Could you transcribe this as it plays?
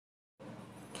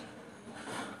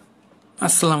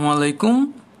আসসালামু আলাইকুম,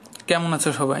 কেমন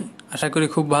আছো সবাই? আশা করি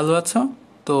খুব ভালো আছো।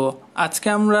 তো আজকে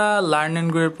আমরা লার্ন অ্যান্ড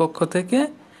গ্রোয়ের পক্ষ থেকে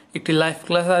একটি লাইভ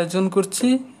ক্লাস আয়োজন করছি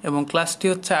এবং ক্লাসটি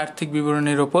হচ্ছে আর্থিক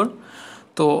বিবরণীর ওপর।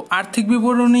 তো আর্থিক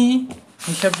বিবরণী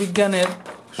হিসাব বিজ্ঞানের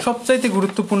সবচাইতে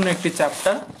গুরুত্বপূর্ণ একটি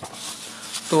চ্যাপ্টার।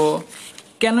 তো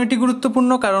কেন এটি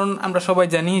গুরুত্বপূর্ণ? কারণ আমরা সবাই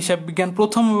জানি হিসাব বিজ্ঞান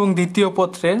প্রথম এবং দ্বিতীয়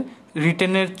পত্রের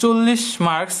রিটেনের 40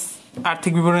 মার্কস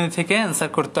আর্থিক বিবরণী থেকে অ্যান্সার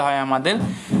করতে হয় আমাদের,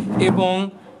 এবং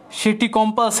সেটি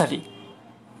কম্পালসারি।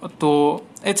 তো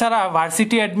এছাড়া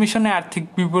ভার্সিটি অ্যাডমিশনে আর্থিক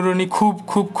বিবরণী খুব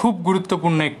খুব খুব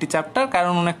গুরুত্বপূর্ণ একটি চ্যাপ্টার,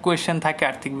 কারণ অনেক কোয়েশ্চেন থাকে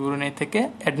আর্থিক বিবরণী থেকে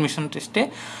অ্যাডমিশন টেস্টে।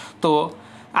 তো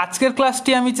আজকের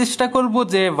ক্লাসটি আমি চেষ্টা করব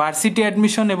যে ভার্সিটি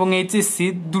অ্যাডমিশন এবং এইচএসসি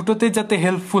দুটোতে যাতে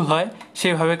হেল্পফুল হয়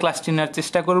সেভাবে ক্লাসটি নেওয়ার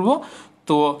চেষ্টা করব।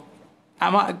 তো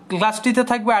আমার ক্লাসটিতে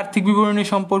থাকবে আর্থিক বিবরণী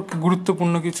সম্পর্কে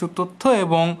গুরুত্বপূর্ণ কিছু তথ্য,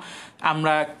 এবং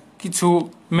আমরা কিছু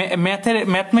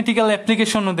ম্যাথমেটিক্যাল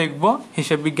অ্যাপ্লিকেশনও দেখব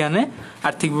হিসাব বিজ্ঞানে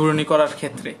আর্থিক বিবরণী করার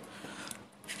ক্ষেত্রে।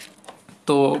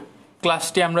 তো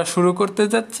ক্লাসটি আমরা শুরু করতে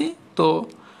যাচ্ছি। তো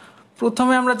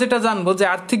প্রথমে আমরা যেটা জানবো যে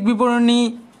আর্থিক বিবরণী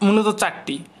মূলত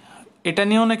 4টি। এটা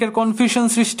নিয়ে অনেকের কনফিউশন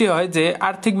সৃষ্টি হয় যে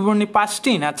আর্থিক বিবরণী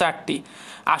 5টি না 4টি।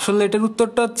 আসলে এটার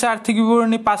উত্তরটা হচ্ছে আর্থিক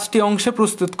বিবরণী 5টি অংশে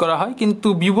প্রস্তুত করা হয়, কিন্তু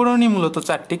বিবরণী মূলত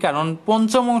 4টি, কারণ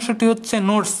পঞ্চম অংশটি হচ্ছে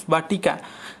নোটস বা টিকা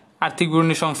আর্থিক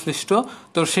বিবরণী সংশ্লিষ্ট।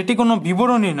 তো সেটি কোনো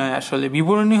বিবরণী নয়, আসলে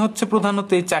বিবরণী হচ্ছে প্রধানত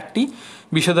এই 4টি: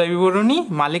 বিশদায় বিবরণী,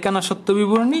 মালিকানা সত্ত্ব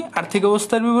বিবরণী, আর্থিক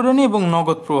অবস্থার বিবরণী এবং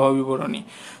নগদ প্রবাহ বিবরণী।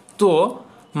 তো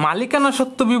মালিকানা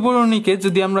সত্ত্ব বিবরণীকে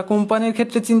যদি আমরা কোম্পানির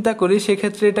ক্ষেত্রে চিন্তা করি,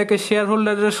 সেক্ষেত্রে এটাকে শেয়ার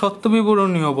হোল্ডারের সত্ত্ব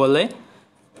বিবরণীও বলে।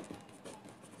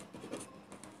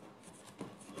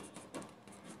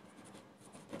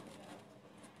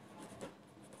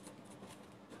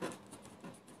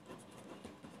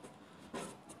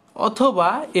 অথবা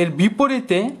এর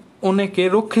বিপরীতে অনেকে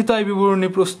রক্ষিত আয় বিবরণী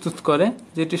প্রস্তুত করে,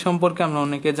 যেটি সম্পর্কে আমরা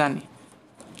অনেকে জানি।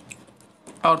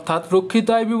 অর্থাৎ রক্ষিত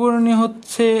আয় বিবরণী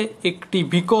হচ্ছে একটি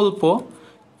বিকল্প,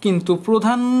 কিন্তু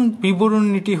প্রধান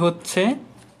বিবরণীটি হচ্ছে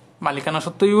মালিকানা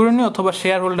সত্ত্ব বিবরণী অথবা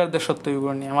শেয়ার হোল্ডারদের সত্ত্ব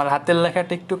বিবরণী। আমার হাতের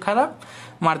লেখাটা একটু খারাপ,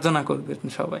 মার্জনা করবেন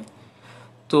সবাই।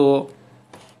 তো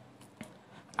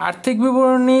আর্থিক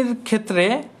বিবরণীর ক্ষেত্রে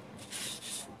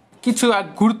কিছু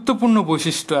গুরুত্বপূর্ণ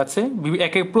বৈশিষ্ট্য আছে,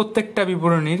 প্রত্যেকটা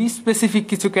বিবরণীরই স্পেসিফিক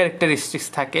কিছু ক্যারেক্টারিস্টিক্স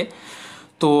থাকে।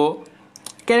 তো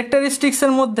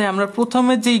ক্যারেক্টারিস্টিক্সের মধ্যে আমরা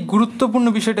প্রথমে যেই গুরুত্বপূর্ণ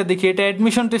বিষয়টা দেখি, এটা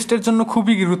অ্যাডমিশন টেস্টের জন্য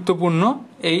খুবই গুরুত্বপূর্ণ।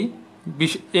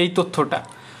 এই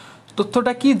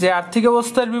তথ্যটা কি, যে আর্থিক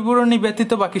অবস্থার বিবরণী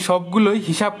ব্যতীত বাকি সবগুলোই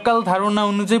হিসাবকাল ধারণা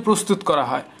অনুযায়ী প্রস্তুত করা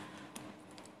হয়।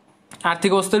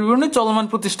 আর্থিক অবস্থার বিবরণী চলমান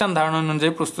প্রতিষ্ঠান ধারণা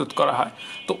অনুযায়ী প্রস্তুত করা হয়।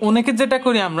 তো অনেকে যেটা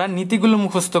করি, আমরা নীতিগুলো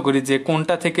মুখস্থ করি যে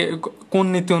কোনটা থেকে কোন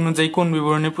নীতি অনুযায়ী কোন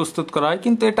বিবরণী প্রস্তুত করা হয়,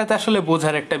 কিন্তু এটাতে আসলে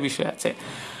বোঝার একটা বিষয় আছে।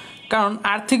 কারণ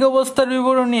আর্থিক অবস্থার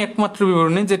বিবরণী একমাত্র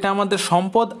বিবরণী যেটা আমাদের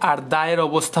সম্পদ আর দায়ের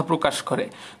অবস্থা প্রকাশ করে।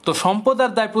 তো সম্পদ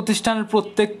আর দায় প্রতিষ্ঠানের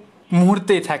প্রত্যেক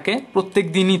মুহূর্তেই থাকে, প্রত্যেক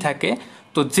দিনই থাকে।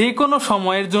 তো যে কোনো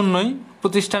সময়ের জন্যই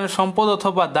প্রতিষ্ঠানের সম্পদ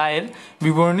অথবা দায়ের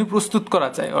বিবরণী প্রস্তুত করা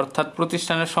যায়। অর্থাৎ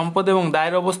প্রতিষ্ঠানের সম্পদ এবং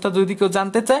দায়ের অবস্থা যদি কেউ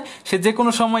জানতে চায়, সে যে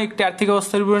কোনো সময় একটি আর্থিক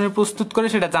অবস্থার বিবরণী প্রস্তুত করে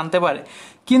সেটা জানতে পারে।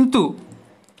 কিন্তু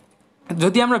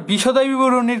যদি আমরা বিশদায়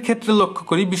বিবরণীর ক্ষেত্রে লক্ষ্য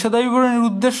করি, বিশদায় বিবরণীর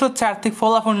উদ্দেশ্য হচ্ছে আর্থিক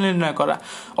ফলাফল নির্ণয় করা।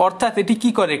 অর্থাৎ এটি কি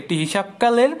করে, একটি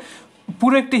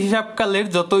হিসাবকালের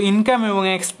যত ইনকাম এবং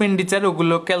এক্সপেন্ডিচার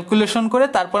ওগুলো ক্যালকুলেশন করে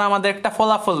তারপর আমাদের একটা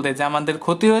ফলাফল দেয় যে আমাদের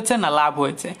ক্ষতি হয়েছে না লাভ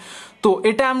হয়েছে। তো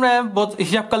এটা আমরা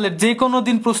হিসাবকালের যে কোনো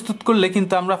দিন প্রস্তুত করলে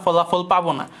কিন্তু আমরা ফলাফল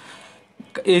পাবো না।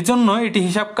 এই জন্য এটি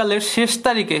হিসাবকালের শেষ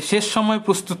তারিখে, শেষ সময়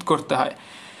প্রস্তুত করতে হয়।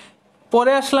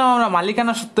 পরে আসলাম আমরা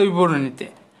মালিকানা সত্ত্ব বিবরণীতে।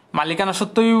 মালিকানা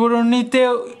সত্ত্ব বিবরণীতে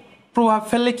প্রভাব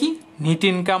ফেলে কি, নেট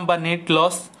ইনকাম বা নেট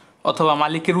লস, অথবা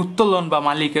মালিকের উত্তোলন বা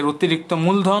মালিকের অতিরিক্ত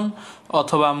মূলধন,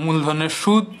 অথবা মূলধনের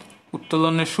সুদ,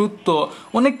 উত্তোলনের সুদ। তো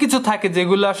অনেক কিছু থাকে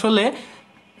যেগুলো আসলে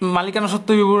মালিকানা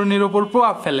সত্ত্ব বিবরণীর ওপর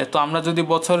প্রভাব ফেলে। তো আমরা যদি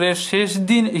বছরের শেষ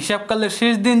দিন, হিসাবকালের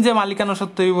শেষ দিন যে মালিকানা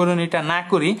সত্ত্ব বিবরণীটা না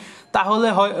করি,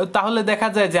 তাহলে দেখা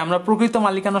যায় যে আমরা প্রকৃত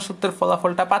মালিকানা সত্ত্বের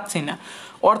ফলাফলটা পাচ্ছি না।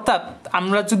 অর্থাৎ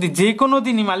আমরা যদি যে কোনো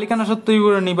দিনই মালিকানা সত্ত্ব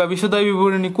বিবরণী বা বিশদায়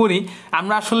বিবরণী করি,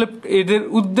 আমরা আসলে এদের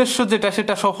উদ্দেশ্য যেটা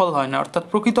সেটা সফল হয় না, অর্থাৎ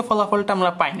প্রকৃত ফলাফলটা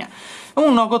আমরা পাই না। এবং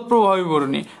নগদ প্রবাহ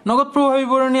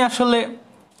বিবরণী আসলে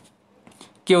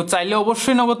কেউ চাইলে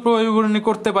অবশ্যই নগদ প্রবাহ বিবরণী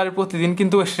করতে পারে প্রতিদিন,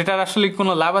 কিন্তু সেটার আসলে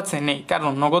কোনো লাভ আছে নেই।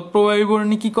 কারণ নগদ প্রবাহ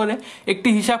বিবরণী কি করে, একটি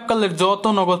হিসাবকালের যত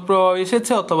নগদ প্রবাহ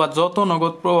এসেছে অথবা যত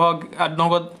নগদ প্রবাহ আর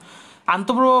নগদ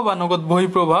আন্তঃপ্রবাহ বা নগদ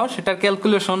বহিঃপ্রবাহ, সেটার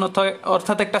ক্যালকুলেশন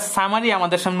অর্থাৎ একটা সামারি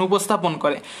আমাদের সামনে উপস্থাপন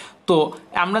করে। তো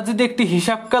আমরা যদি একটি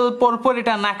হিসাবকাল পরপর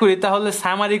এটা না করি, তাহলে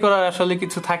সামারি করার আসলে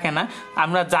কিছু থাকে না।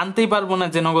 আমরা জানতেই পারবো না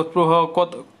যে নগদ প্রবাহ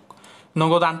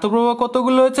নগদ আন্তঃপ্রবাহ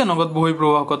কতগুলো হয়েছে, নগদ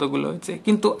বহিঃপ্রবাহ কতগুলো হয়েছে।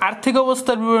 কিন্তু আর্থিক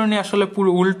অবস্থার বিবরণী আসলে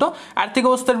পুরো উল্টো। আর্থিক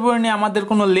অবস্থার বিবরণী আমাদের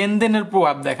কোনো লেনদেনের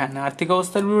প্রভাব দেখায় না। আর্থিক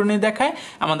অবস্থার বিবরণী দেখায়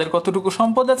আমাদের কতটুকু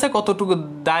সম্পদ আছে, কতটুকু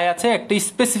দায় আছে একটা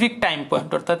স্পেসিফিক টাইম পয়েন্ট,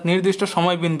 অর্থাৎ নির্দিষ্ট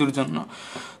সময় বিন্দুর জন্য।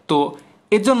 তো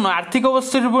এর জন্য আর্থিক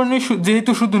অবস্থার বিবরণী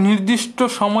যেহেতু শুধু নির্দিষ্ট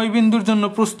সময় বিন্দুর জন্য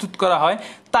প্রস্তুত করা হয়,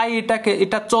 তাই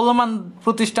এটা চলমান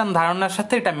প্রতিষ্ঠান ধারণার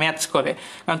সাথে এটা ম্যাচ করে।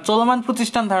 কারণ চলমান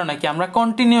প্রতিষ্ঠান ধারণা কি, আমরা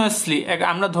কন্টিনিউয়াসলি,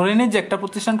 আমরা ধরে নিই যে একটা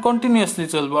প্রতিষ্ঠান কন্টিনিউয়াসলি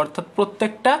চলবে, অর্থাৎ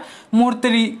প্রত্যেকটা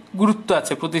মুহূর্তেরই গুরুত্ব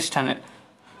আছে প্রতিষ্ঠানের।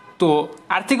 তো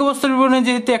আর্থিক অবস্থার বিবরণী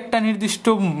যেহেতু একটা নির্দিষ্ট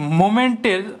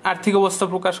মোমেন্টের আর্থিক অবস্থা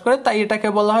প্রকাশ করে, তাই এটাকে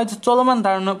বলা হয় যে চলমান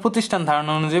ধারণা, প্রতিষ্ঠান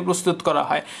ধারণা অনুযায়ী প্রস্তুত করা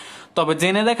হয়। তবে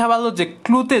জেনে দেখা ভালো যে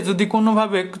ক্লুতে যদি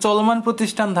কোনোভাবে চলমান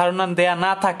প্রতিষ্ঠান ধারণা দেয়া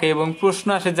না থাকে এবং প্রশ্ন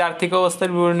আসে যে আর্থিক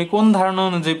অবস্থার বিবরণী কোন ধারণা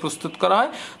অনুযায়ী প্রস্তুত করা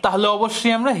হয়, তাহলে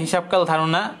অবশ্যই আমরা হিসাবকাল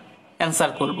ধারণা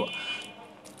অ্যান্সার করব।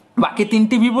 বাকি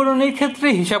তিনটি বিবরণীর ক্ষেত্রে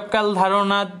হিসাবকাল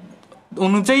ধারণা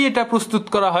অনুযায়ী এটা প্রস্তুত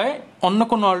করা হয়, অন্য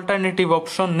কোনো অল্টারনেটিভ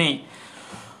অপশন নেই।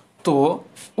 তো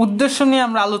উদ্দেশ্য নিয়ে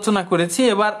আমরা আলোচনা করেছি,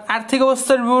 এবার আর্থিক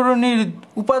অবস্থার বিবরণীর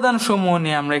উপাদান সমূহ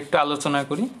নিয়ে আমরা একটু আলোচনা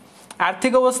করি।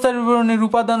 আর্থিক অবস্থার বিবরণীর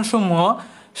উপাদান সমূহ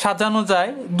সাজানো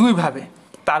যায় দুইভাবে,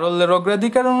 তারল্যের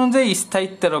অগ্রাধিকার অনুযায়ী,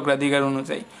 স্থায়িত্বের অগ্রাধিকার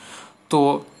অনুযায়ী। তো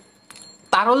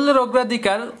তারল্যের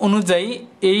অগ্রাধিকার অনুযায়ী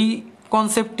এই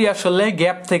কনসেপ্টটি আসলে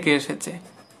গ্যাপ থেকে এসেছে,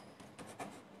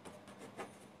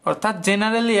 অর্থাৎ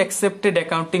জেনারেলি অ্যাকসেপ্টেড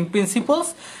অ্যাকাউন্টিং প্রিন্সিপলস।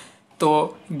 তো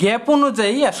গ্যাপ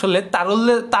অনুযায়ী আসলে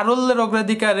তারল্যের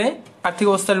অগ্রাধিকারে আর্থিক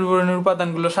অবস্থার বিবরণীর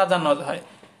উপাদানগুলো সাজানো হয়।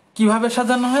 কিভাবে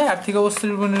সাজানো হয়? আর্থিক অবস্থার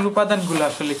বিবরণীর উপাদানগুলো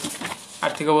আসলে কি?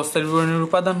 আর্থিক অবস্থার বিবরণীর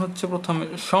উপাদান হচ্ছে প্রথমে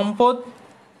সম্পদ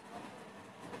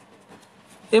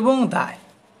এবং দায়।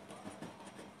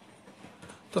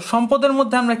 তো সম্পদের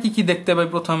মধ্যে আমরা কি কি দেখতে পাই?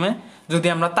 প্রথমে যদি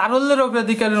আমরা তারল্যের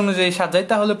অগ্রাধিকার অনুযায়ী সাজাই,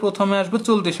 তাহলে প্রথমে আসবে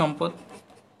চলতি সম্পদ,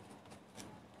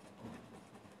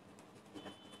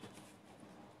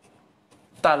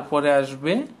 তারপরে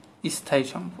আসবে স্থায়ী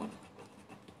সম্পদ,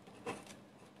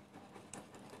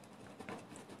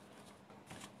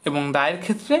 এবং দায়ের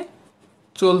ক্ষেত্রে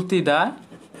চলতি দায়,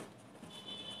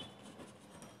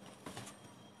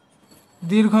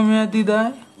 দীর্ঘমেয়াদী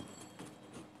দায়,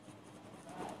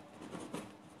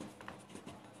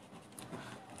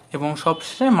 এবং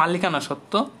সবশেষে মালিকানা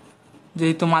সত্ত্ব।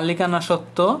 যেহেতু মালিকানা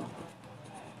সত্ত্ব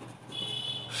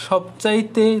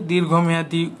সবচাইতে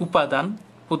দীর্ঘমেয়াদী উপাদান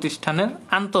প্রতিষ্ঠানের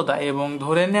আন্তঃদায়, এবং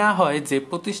ধরে নেওয়া হয় যে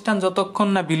প্রতিষ্ঠান যতক্ষণ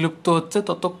না বিলুপ্ত হচ্ছে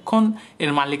ততক্ষণ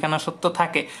এর মালিকানা সত্ত্ব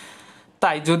থাকে।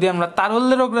 তাই যদি আমরা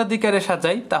তারল্যের অগ্রাধিকারে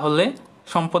সাজাই, তাহলে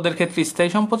সম্পদের ক্ষেত্রে স্থায়ী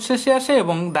সম্পদ শেষে আসে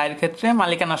এবং দায়ের ক্ষেত্রে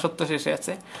মালিকানা সত্ত্ব শেষে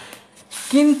আছে।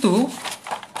 কিন্তু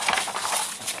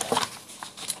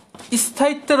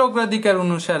স্থায়িত্বের অগ্রাধিকার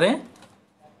অনুসারে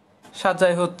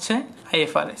সাজাই হচ্ছে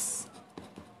আইএফআরএস,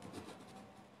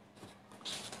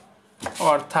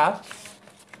 অর্থাৎ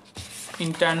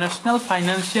ইন্টারন্যাশনাল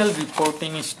ফাইন্যান্সিয়াল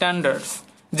রিপোর্টিং স্ট্যান্ডার্ডস,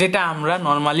 যেটা আমরা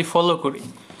নর্মালি ফলো করি।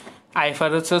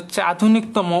 আইএফআরএস হচ্ছে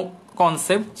আধুনিকতম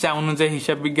কনসেপ্ট যা অনুযায়ী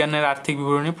হিসাব বিজ্ঞানের আর্থিক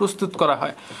বিবরণী প্রস্তুত করা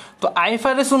হয়। তো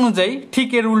আইএফআরএস অনুযায়ী ঠিক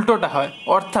এর উল্টোটা হয়,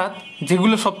 অর্থাৎ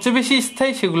যেগুলো সবচেয়ে বেশি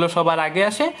স্থায়ী সেগুলো সবার আগে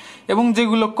আসে এবং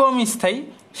যেগুলো কম স্থায়ী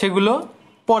সেগুলো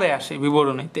পরে আসে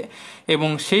বিবরণীতে। এবং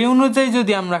সেই অনুযায়ী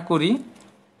যদি আমরা করি,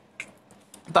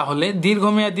 তাহলে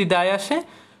দীর্ঘমেয়াদী দায় আসে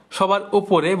সবার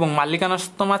উপরে এবং মালিকানা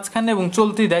সত্ত্ব মাঝখানে এবং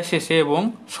চলতি দায় শেষে, এবং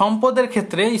সম্পদের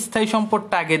ক্ষেত্রে স্থায়ী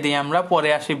সম্পদটা আগে দিয়ে আমরা পরে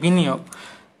আসে বিনিয়োগ।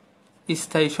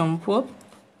 স্থায়ী সম্পদ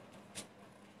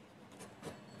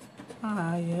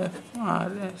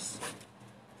আইএফআরএস,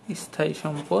 স্থায়ী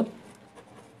সম্পদ,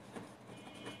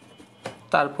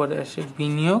 তারপরে আসে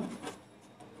বিনিয়োগ,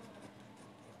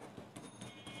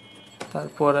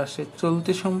 তারপর আসে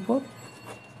চলতি সম্পদ,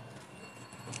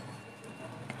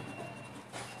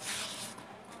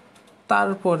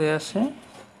 তারপরে আসে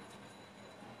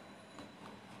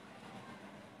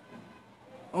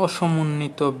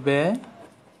অসমন্বিত ব্যয়,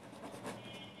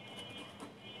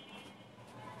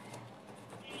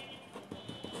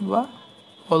 বা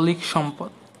অলিক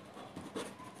সম্পদ।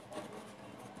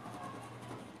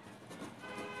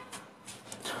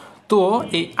 তো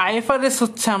এই আইএফআরএস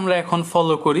হচ্ছে আমরা এখন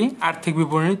ফলো করি আর্থিক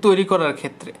বিবরণী তৈরি করার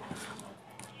ক্ষেত্রে।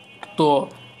 তো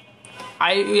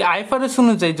আইএফআরএস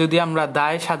অনুযায়ী যদি আমরা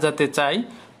দায় সাজাতে চাই,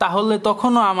 তাহলে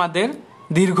তখনও আমাদের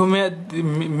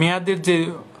দীর্ঘমেয়াদের যে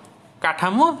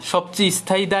কাঠামো, সবচেয়ে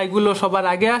স্থায়ী দায়গুলো সবার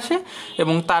আগে আসে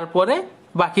এবং তারপরে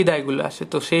বাকি দায়গুলো আসে।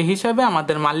 তো সেই হিসাবে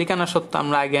আমাদের মালিকানা সত্ত্ব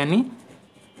আমরা আগে আনি,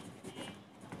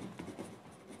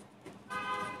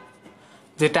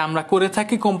 যেটা আমরা করে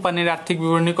থাকি কোম্পানির আর্থিক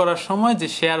বিবরণী করার সময়, যে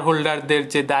শেয়ার হোল্ডারদের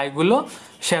যে দায়গুলো,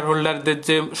 শেয়ার হোল্ডারদের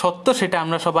যে সত্ত্ব, সেটা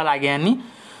আমরা সবার আগে আনি।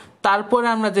 তারপরে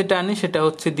আমরা যেটা আনি সেটা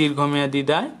হচ্ছে দীর্ঘমেয়াদী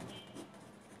দায়,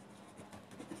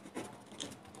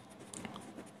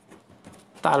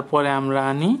 তারপরে আমরা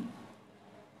আনি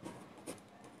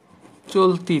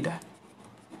চলতি দায়।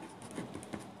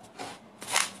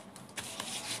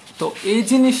 তো এই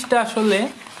জিনিসটা আসলে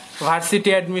ভার্সিটি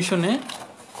অ্যাডমিশনে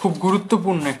খুব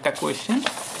গুরুত্বপূর্ণ একটা কোয়েশ্চেন,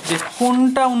 যে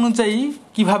কোনটা অনুযায়ী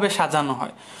কিভাবে সাজানো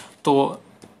হয়। তো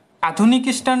আধুনিক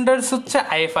স্ট্যান্ডার্ডস হচ্ছে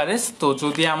IFRS। তো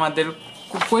যদি আমাদের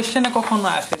কোয়েশ্চেনে কখনো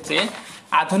আসে যে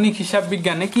আধুনিক হিসাব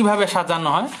বিজ্ঞানে কিভাবে সাজানো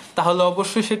হয়, তাহলে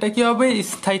অবশ্যই সেটা কি হবে,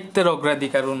 স্থায়িত্বের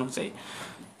অগ্রাধিকার অনুযায়ী।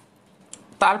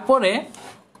 তারপরে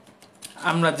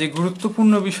আমরা যে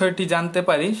গুরুত্বপূর্ণ বিষয়টি জানতে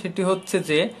পারি সেটি হচ্ছে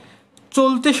যে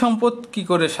চলতি সম্পদ কি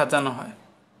করে সাজানো হয়।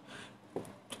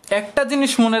 একটা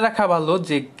জিনিস মনে রাখা ভালো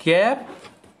যে গ্যাপ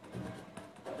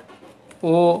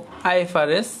ও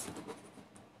IFRS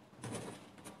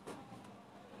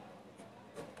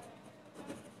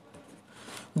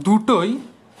দুটোই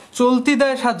চলতি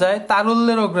দায় সাজায়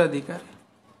তারল্যের অগ্রাধিকার।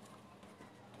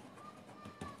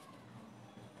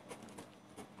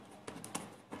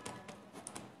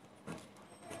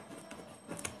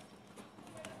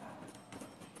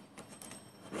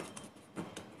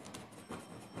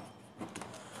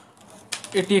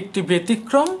 এটি একটি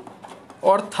ব্যতিক্রম,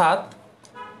 অর্থাৎ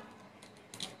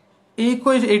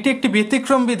এটি একটি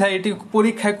ব্যতিক্রম বিধায় এটি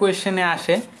পরীক্ষায় কোয়েশ্চেনে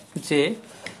আসে যে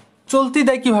চলতি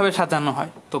দায় কিভাবে সাজানো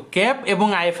হয়। তো গ্যাপ এবং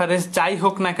IFRS যাই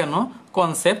হোক না কেন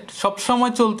কনসেপ্ট,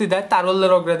 সবসময় চলতি দায়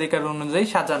তারল্যের অগ্রাধিকার অনুযায়ী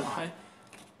সাজানো হয়।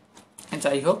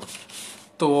 যাই হোক,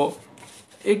 তো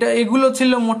এগুলো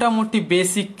ছিল মোটামুটি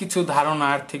বেসিক কিছু ধারণা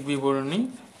আর্থিক বিবরণী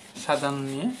সাজানো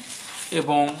নিয়ে।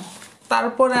 এবং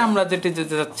তারপরে আমরা যেতে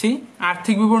যাচ্ছি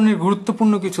আর্থিক বিবরণীর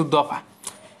গুরুত্বপূর্ণ কিছু দফা।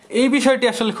 এই বিষয়টি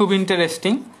আসলে খুব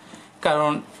ইন্টারেস্টিং,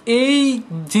 কারণ এই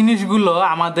জিনিসগুলো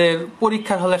আমাদের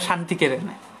পরীক্ষার হলে শান্তি কেড়ে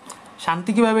নেয়।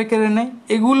 শান্তি কিভাবে কেড়ে নেয়?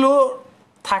 এগুলো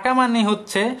থাকা মানে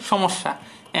হচ্ছে সমস্যা।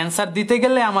 অ্যান্সার দিতে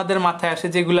গেলে আমাদের মাথায় আসে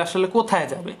যে এগুলো আসলে কোথায়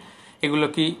যাবে, এগুলো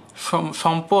কি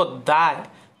সম্পদ, দায়,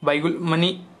 বা এগুলো মানে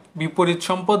বিপরীত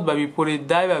সম্পদ বা বিপরীত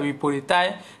দায় বা বিপরীত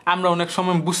আয়, আমরা অনেক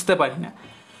সময় বুঝতে পারি না।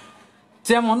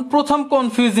 যেমন প্রথম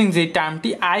কনফিউজিং যে টার্মটি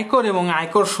আয়কর এবং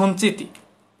আয়কর সঞ্চিতি।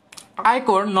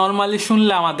 আয়কর নর্মালি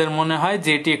শুনলে আমাদের মনে হয় যে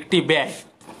এটি একটি ব্যয়,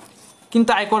 কিন্তু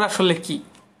আয়কর আসলে কি?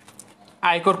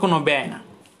 আয়কর কোনো ব্যয় না।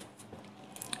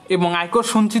 এবং আয়কর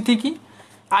সঞ্চিতি কি?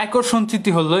 আয়কর সঞ্চিতি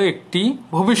হলো একটি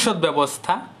ভবিষ্যৎ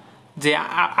ব্যবস্থা, যে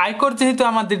আয়কর যেহেতু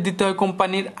আমাদের দিতে হয়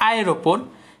কোম্পানির আয়ের ওপর,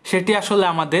 সেটি আসলে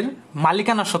আমাদের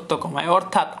মালিকানা সত্ত্ব কমায়।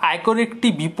 অর্থাৎ আয়কর একটি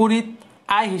বিপরীত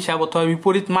আয় হিসাব অথবা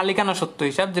বিপরীত মালিকানা সত্ত্ব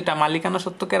হিসাব, যেটা মালিকানা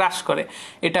সত্ত্বকে হ্রাস করে।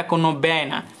 এটা কোনো ব্যয়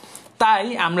না। তাই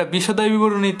আমরা বিশদ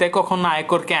বিবরণীতে কখনো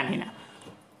আয়করকে আনি না।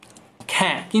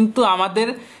 হ্যাঁ, কিন্তু আমাদের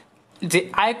যে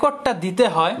আয়করটা দিতে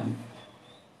হয়,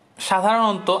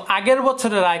 সাধারণত আগের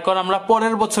বছরের আয়কর আমরা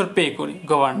পরের বছর পে করি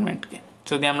গভর্নমেন্টকে।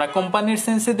 যদি আমরা কোম্পানির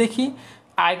সেন্সে দেখি,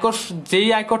 আয়কর যেই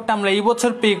আয়করটা আমরা এই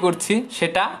বছর পে করছি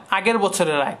সেটা আগের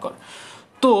বছরের আয়কর।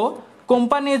 তো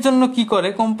কোম্পানি এর জন্য কি করে?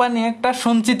 কোম্পানি একটা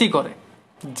সঞ্চিতি করে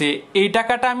যে এই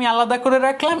টাকাটা আমি আলাদা করে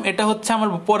রাখলাম, এটা হচ্ছে আমার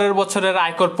পরের বছরের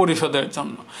আয়কর পরিশোধের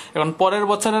জন্য। এখন পরের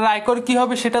বছরের আয়কর কি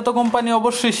হবে সেটা তো কোম্পানি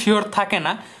অবশ্যই শিওর থাকে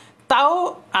না, তাও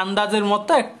আন্দাজের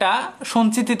মতো একটা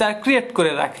সঞ্চিতি তার ক্রিয়েট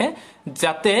করে রাখে,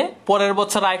 যাতে পরের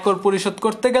বছর আয়কর পরিশোধ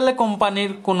করতে গেলে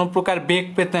কোম্পানির কোনো প্রকার বেগ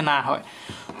পেতে না হয়।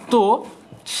 তো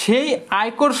সেই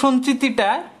আয়কর সঞ্চিতিটা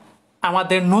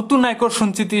আমাদের নতুন আয়কর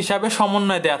সঞ্চিতি হিসাবে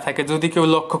সমন্বয় দেওয়া থাকে। যদি কেউ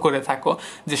লক্ষ্য করে থাকো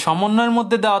যে সমন্বয়ের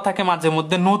মধ্যে দেওয়া থাকে মাঝে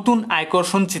মধ্যে নতুন আয়কর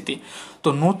সঞ্চিতি। তো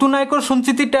নতুন আয়কর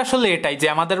সঞ্চিতিটা আসলে এটাই যে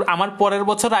আমার পরের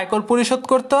বছর আয়কর পরিশোধ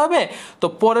করতে হবে। তো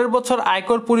পরের বছর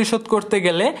আয়কর পরিশোধ করতে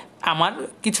গেলে আমার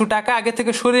কিছু টাকা আগে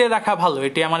থেকে সরিয়ে রাখা ভালো।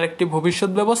 এটি আমার একটি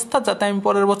ভবিষ্যৎ ব্যবস্থা, যাতে আমি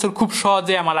পরের বছর খুব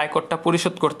সহজে আমার আয়করটা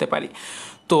পরিশোধ করতে পারি।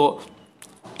 তো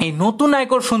এই নতুন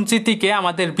আয়কর সঞ্চিতিকে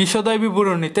আমাদের বিশদয়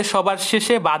বিবরণীতে সবার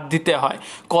শেষে বাদ দিতে হয়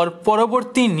কর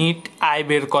পরবর্তী নিট আয়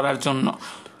বের করার জন্য।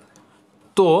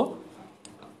 তো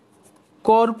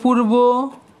কর পূর্ব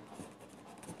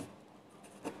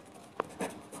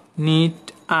নিট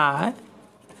আয়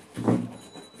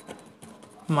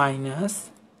মাইনাস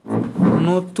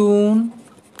নতুন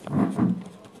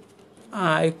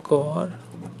আয়কর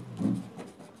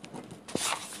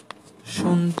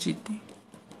সঞ্চিতি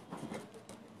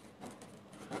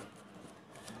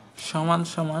সমান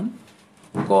সমান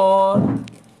কর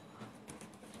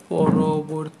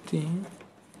পরবর্তী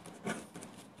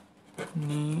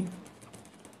নিট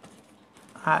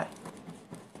আয়।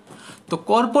 তো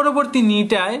কর পরবর্তী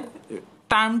নিট আয়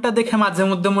টার্মটা দেখে মাঝে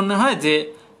মধ্যে মনে হয় যে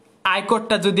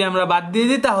আয়করটা যদি আমরা বাদ দিয়ে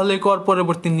দিই তাহলে কর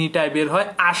পরবর্তী নিট আয় বের হয়।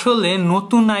 আসলে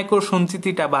নতুন আয়কর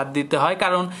সঞ্চিতিটা বাদ দিতে হয়,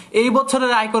 কারণ এই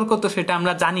বছরের আয়কর কত সেটা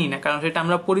আমরা জানি না, কারণ সেটা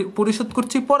আমরা পরিশোধ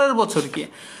করছি পরের বছর গিয়ে।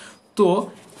 তো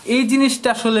এই জিনিসটা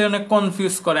আসলে অনেক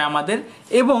কনফিউজ করে আমাদের।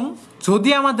 এবং যদি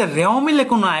আমাদের রেওয়া মিলে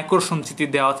কোনো আয়কর সঞ্চিতি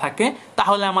দেওয়া থাকে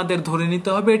তাহলে আমাদের ধরে নিতে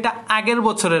হবে এটা আগের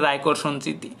বছরের আয়কর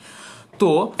সঞ্চিতি। তো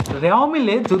রেওয়া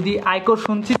মিলে যদি আয়কর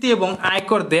সঞ্চিতি এবং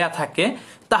আয়কর দেয়া থাকে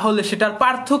তাহলে সেটার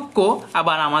পার্থক্য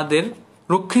আবার আমাদের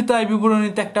রক্ষিত আয়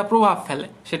বিবরণীতে একটা প্রভাব ফেলে।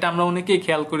 সেটা আমরা অনেকেই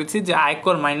খেয়াল করেছি যে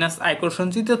আয়কর মাইনাস আয়কর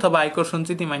সঞ্চিতি অথবা আয়কর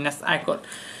সঞ্চিতি মাইনাস আয়কর।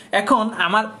 এখন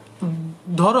আমার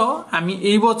ধরো আমি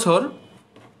এই বছর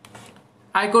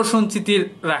আয়কর সঞ্চিতি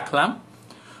রাখলাম,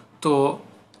 তো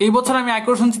এই বছর আমি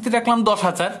আয়কর সঞ্চিতি রাখলাম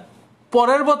 10,000,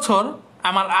 পরের বছর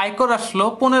আমার আয়কর আসলো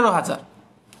 15,000।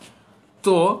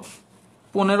 তো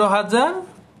 15,000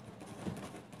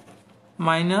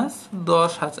 মাইনাস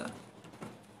 10,000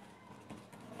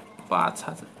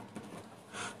 5,000।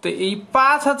 তো এই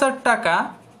 5,000 টাকা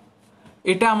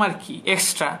এটা আমার কি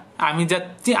এক্সট্রা।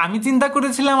 আমি চিন্তা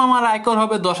করেছিলাম আমার আয়কর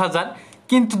হবে 10,000,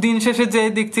 কিন্তু দিন শেষে যে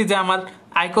দেখছি যে আমার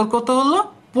আয়কর কত হলো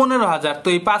 15,000। তো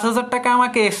এই 5,000 টাকা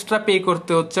আমাকে এক্সট্রা পে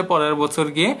করতে হচ্ছে পরের বছর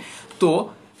গিয়ে। তো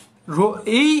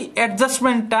এই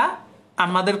অ্যাডজাস্টমেন্টটা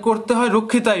আমাদের করতে হয়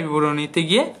রক্ষিত আয় বিবরণীতে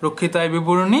গিয়ে। রক্ষিত আয়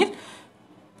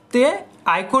বিবরণীতে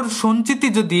আয়কর সঞ্চিতি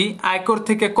যদি আয়কর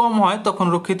থেকে কম হয় তখন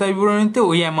রক্ষিত আয় বিবরণীতে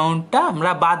ওই অ্যামাউন্টটা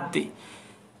আমরা বাদ দিই।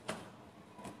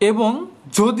 এবং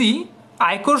যদি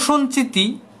আয়কর সঞ্চিতি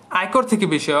আয়কর থেকে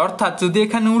বেশি হয়, অর্থাৎ যদি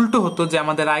এখানে উল্টো হতো যে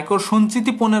আমাদের আয়কর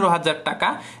সঞ্চিতি 15,000 টাকা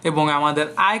এবং আমাদের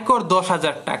আয়কর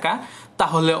 10,000 টাকা,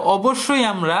 তাহলে অবশ্যই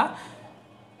আমরা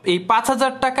এই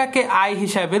 5,000 টাকাকে আয়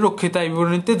হিসাবে রক্ষিত আয়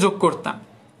বিবরণীতে যোগ করতাম।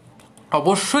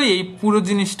 অবশ্যই এই পুরো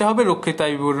জিনিসটা হবে রক্ষিত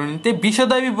আয় বিবরণীতে।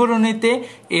 বিশদ আয় বিবরণীতে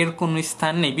এর কোনো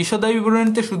স্থান নেই। বিশদ আয়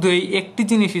বিবরণীতে শুধু এই একটি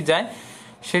জিনিসই যায়,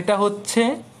 সেটা হচ্ছে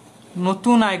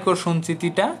নতুন আয়কর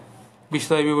সঞ্চিতিটা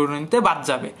বিশদ আয় বিবরণীতে বাদ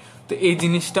যাবে। তো এই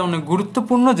জিনিসটা অনেক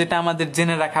গুরুত্বপূর্ণ, যেটা আমাদের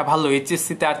জেনে রাখা ভালো।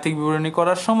 এইচএসসিতে আর্থিক বিবরণী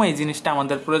করার সময় এই জিনিসটা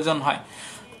আমাদের প্রয়োজন হয়।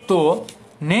 তো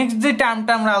নেক্সট যে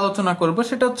টার্মটা আমরা আলোচনা করব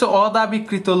সেটা হচ্ছে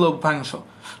অদাবিকৃত লভ্যাংশ।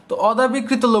 তো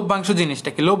অদাবিকৃত লভ্যাংশ জিনিসটা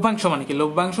কি? লভ্যাংশ মানে কি?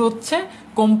 লভ্যাংশ হচ্ছে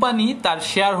কোম্পানি তার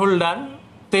শেয়ার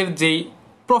হোল্ডারদের যেই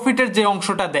প্রফিটের যে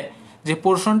অংশটা দেয়, যে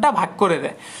পোর্শনটা ভাগ করে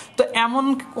দেয়। তো এমন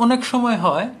অনেক সময়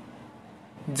হয়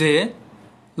যে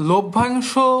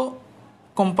লভ্যাংশ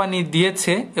কোম্পানি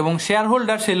দিয়েছে এবং শেয়ার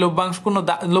হোল্ডার সেই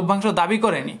লভ্যাংশ দাবি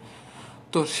করেনি।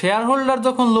 তো শেয়ার হোল্ডার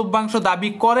যখন লভ্যাংশ দাবি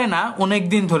করে না অনেক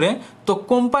দিন ধরে, তো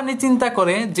কোম্পানি চিন্তা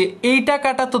করে যে এই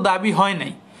টাকাটা তো দাবি হয়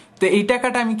নাই, তো এই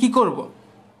টাকাটা আমি কি করব?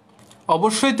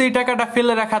 অবশ্যই তো এই টাকাটা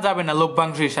ফেলে রাখা যাবে না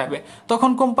লভ্যাংশ হিসাবে।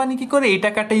 তখন কোম্পানি কি করে? এই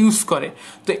টাকাটা ইউজ করে।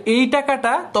 তো এই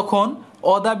টাকাটা তখন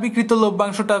অদাবিকৃত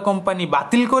লভ্যাংশটা কোম্পানি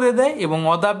বাতিল করে দেয় এবং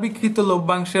অদাবিকৃত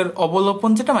লভ্যাংশের অবলোপন,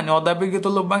 যেটা মানে অদাবিকৃত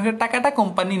লভ্যাংশের টাকাটা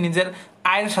কোম্পানি নিজের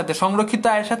আয়ের সাথে, সংরক্ষিত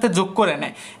আয়ের সাথে যোগ করে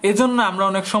নেয়। এজন্য আমরা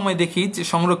অনেক সময় দেখি যে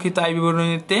সংরক্ষিত আয়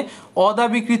বিবরণীতে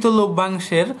অদাবিকৃত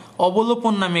লভ্যাংশের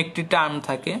অবলোপন নামে একটি টার্ম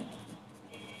থাকে।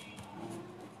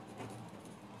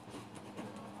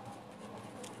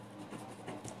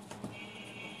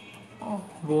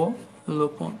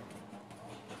 অবলোপন।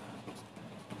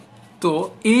 তো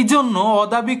এই জন্য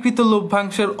অদাবিকৃত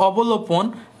লভ্যাংশের অবলোপন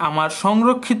আমার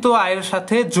সংরক্ষিত আয়ের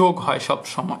সাথে যোগ হয় সব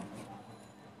সময়।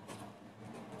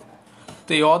 তো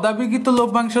এই অদাবিকৃত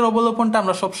লভ্যাংশের অবলোপনটা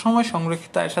আমরা সব সময়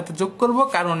সংরক্ষিত আয়ের সাথে যোগ করব,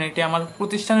 কারণ এটি আমার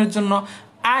প্রতিষ্ঠানের জন্য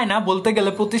আয় না। বলতে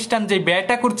গেলে প্রতিষ্ঠান যে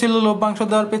ব্যয়টা করছিল লভ্যাংশ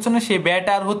দেওয়ার পেছনে, সেই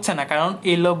ব্যয়টা আর হচ্ছে না, কারণ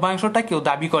এই লভ্যাংশটা কেউ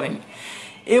দাবি করেনি।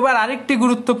 এবার আরেকটি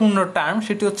গুরুত্বপূর্ণ টার্ম,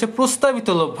 সেটি হচ্ছে প্রস্তাবিত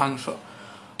লভ্যাংশ।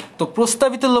 তো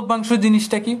প্রস্তাবিত লভ্যাংশ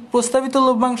জিনিসটা কি? প্রস্তাবিত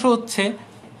লভ্যাংশ হচ্ছে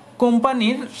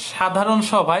কোম্পানির সাধারণ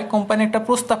সভায় কোম্পানি একটা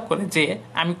প্রস্তাব করে যে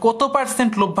আমি কত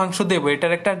 % লভ্যাংশ দেব,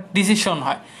 এটার একটা ডিসিশন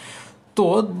হয়। তো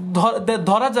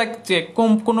ধরা যাক যে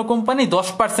কোনো কোম্পানি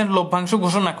 10% লভ্যাংশ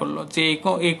ঘোষণা করলো যে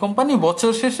এই কোম্পানি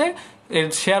বছর শেষে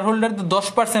শেয়ার হোল্ডারদের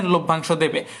 10% লভ্যাংশ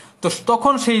দেবে। তো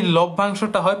তখন সেই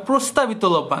লভ্যাংশটা হয় প্রস্তাবিত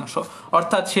লভ্যাংশ,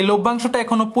 অর্থাৎ সেই লভ্যাংশটা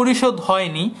এখনো পরিশোধ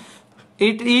হয়নি।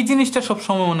 এই জিনিসটা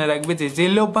সবসময় মনে রাখবে যে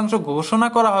লভ্যাংশ ঘোষণা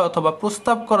করা হয় অথবা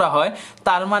প্রস্তাব করা হয়,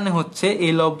 তার মানে হচ্ছে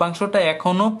এই লভ্যাংশটা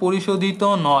এখনো পরিশোধিত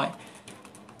নয়।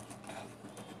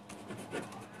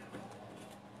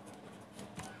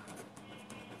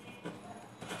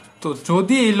 তো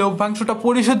যদি এই লভ্যাংশটা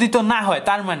পরিশোধিত না হয়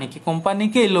তার মানে কি?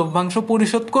 কোম্পানিকে এই লভ্যাংশ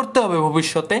পরিশোধ করতে হবে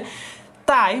ভবিষ্যতে।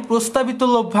 তাই প্রস্তাবিত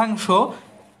লভ্যাংশ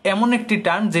এমন একটি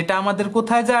টার্ম যেটা আমাদের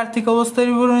কোথায় যায়? আর্থিক অবস্থার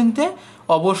বিবরণীতে।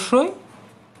 অবশ্যই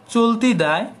চলতি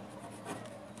দায়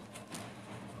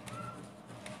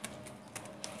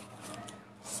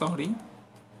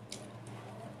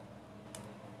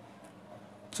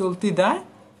চলতি দায়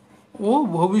ও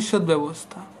ভবিষ্যৎ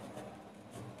ব্যবস্থা।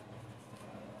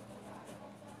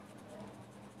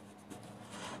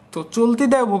 তো চলতি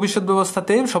দায় ভবিষ্যৎ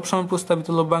ব্যবস্থাতে সবসময় প্রস্তাবিত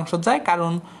লভ্যাংশ যায়,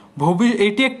 কারণ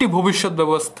এটি একটি ভবিষ্যৎ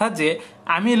ব্যবস্থা যে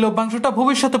আমি এই লভ্যাংশটা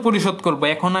ভবিষ্যতে পরিশোধ করব,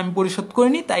 এখন আমি পরিশোধ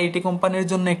করিনি, তাই এটি কোম্পানির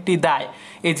জন্য একটি দায়।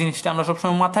 এই জিনিসটা আমরা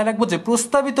সবসময় মাথায় রাখবো যে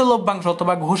প্রস্তাবিত লভ্যাংশ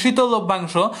অথবা ঘোষিত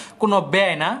লভ্যাংশ কোনো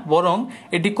ব্যয় না, বরং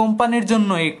এটি কোম্পানির জন্য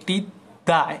একটি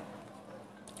দায়।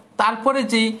 তারপরে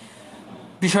যে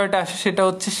বিষয়টা আসে সেটা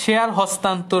হচ্ছে শেয়ার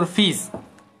হস্তান্তর ফিজ।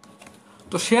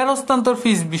 তো শেয়ার হস্তান্তর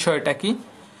ফিজ বিষয়টা কি?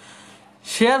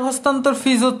 শেয়ার হস্তান্তর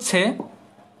ফিজ হচ্ছে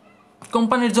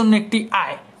কোম্পানির জন্য একটি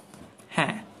আয়।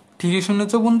 হ্যাঁ, ঠিকই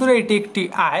শুনেছ বন্ধুরা, এটি একটি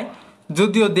আয়,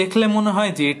 যদিও দেখলে মনে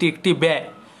হয় যে এটি একটি ব্যয়।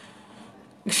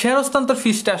 শেয়ার হস্তান্তর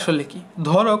ফিজটা আসলে কি?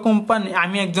 ধরো কোম্পানি,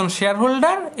 আমি একজন শেয়ার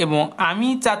হোল্ডার এবং আমি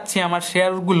চাচ্ছি আমার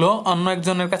শেয়ারগুলো অন্য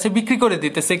একজনের কাছে বিক্রি করে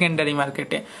দিতে সেকেন্ডারি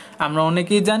মার্কেটে। আমরা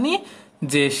অনেকেই জানি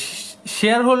যে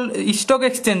স্টক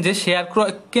এক্সচেঞ্জে শেয়ার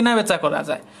কেনা বেচা করা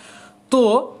যায়। তো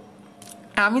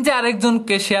আমি যে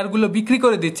আরেকজনকে শেয়ারগুলো বিক্রি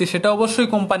করে দিচ্ছি সেটা অবশ্যই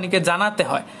কোম্পানিকে জানাতে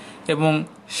হয়, এবং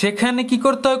সেখানে কি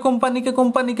করতে হয়,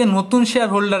 কোম্পানিকে নতুন শেয়ার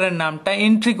হোল্ডারের নামটা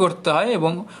এন্ট্রি করতে হয়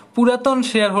এবং পুরাতন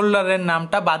শেয়ার হোল্ডারের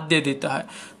নামটা বাদ দিয়ে দিতে হয়।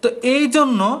 তো এই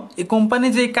জন্য কোম্পানি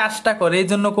যে কাজটা করে, এই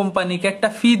জন্য কোম্পানিকে একটা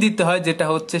ফি দিতে হয়, যেটা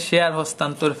হচ্ছে শেয়ার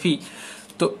হস্তান্তর ফি।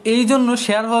 তো এই জন্য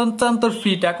শেয়ার হস্তান্তর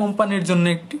ফিটা কোম্পানির জন্য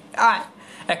একটি আয়।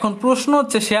 এখন প্রশ্ন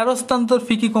হচ্ছে, শেয়ার হস্তান্তর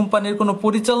ফি কি কোম্পানির কোনো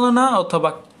পরিচালনা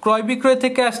অথবা ক্রয় বিক্রয়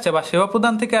থেকে আসছে বা সেবা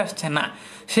প্রদান থেকে আসছে? না,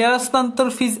 শেয়ার হস্তান্তর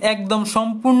ফিজ একদম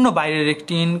সম্পূর্ণ বাইরের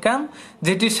একটি ইনকাম,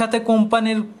 যেটির সাথে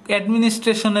কোম্পানির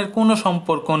অ্যাডমিনিস্ট্রেশনের কোনো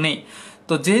সম্পর্ক নেই।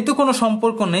 তো যেহেতু কোনো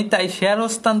সম্পর্ক নেই, তাই শেয়ার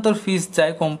হস্তান্তর ফিজ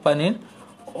যায় কোম্পানির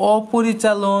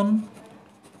অপরিচালন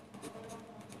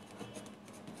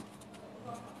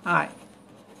আয়,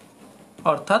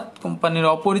 অর্থাৎ কোম্পানির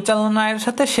অপরিচালন আয়ের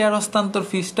সাথে শেয়ার হস্তান্তর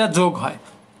ফিজটা যোগ হয়।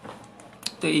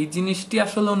 তো এই জিনিসটি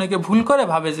আসলে অনেকে ভুল করে,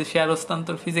 ভাবে যে শেয়ার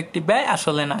হস্তান্তর ফিজ একটি ব্যয়,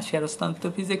 আসলে না, শেয়ার হস্তান্তর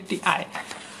ফিজ একটি আয়।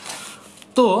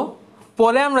 তো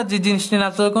পরে আমরা যে জিনিসটি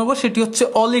আলোচনা করবো সেটি হচ্ছে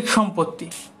অলিক সম্পত্তি।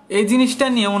 এই জিনিসটা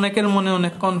নিয়ে অনেকের মনে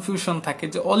অনেক কনফিউশন থাকে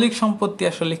যে অলিক সম্পত্তি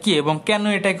আসলে কি এবং কেন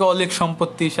এটাকে অলিক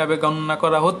সম্পত্তি হিসাবে গণনা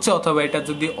করা হচ্ছে, অথবা এটা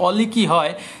যদি অলিকই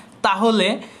হয় তাহলে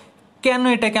কেন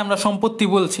এটাকে আমরা সম্পত্তি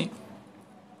বলছি।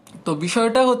 তো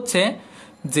বিষয়টা হচ্ছে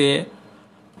যে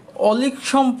অলিক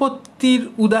সম্পত্তির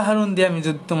উদাহরণ দিয়ে আমি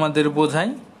যদি তোমাদের বোঝাই,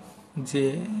 যে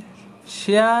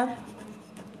শেয়ার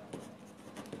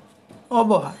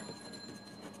অবহার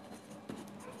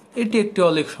এটি একটি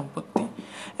অলিক সম্পত্তি।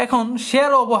 এখন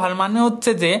শেয়ার অবহার মানে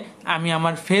হচ্ছে যে আমি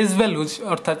আমার ফেস ভ্যালু,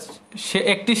 অর্থাৎ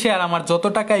একটি শেয়ার আমার যত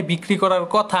টাকায় বিক্রি করার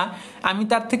কথা, আমি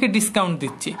তার থেকে ডিসকাউন্ট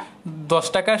দিচ্ছি। 10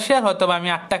 টাকার শেয়ার হয়তো আমি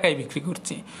 8 টাকায় বিক্রি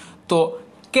করছি। তো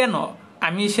কেন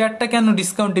আমি শেয়ারটা কেন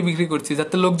ডিসকাউন্টে বিক্রি করছি?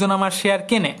 যাতে লোকজন আমার শেয়ার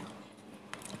কেনে।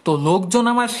 তো লোকজন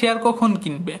আমার শেয়ার কখন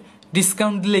কিনবে?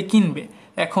 ডিসকাউন্ট দিলে কিনবে।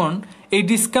 এখন এই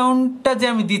ডিসকাউন্টটা যে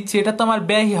আমি দিচ্ছি এটা তো আমার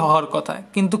ব্যয় হওয়ার কথা,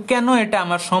 কিন্তু কেন এটা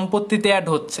আমার সম্পত্তিতে অ্যাড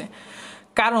হচ্ছে?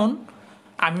 কারণ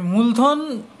আমি মূলধন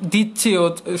দিচ্ছি,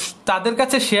 তাদের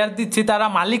কাছে শেয়ার দিচ্ছি, তারা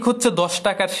মালিক হচ্ছে 10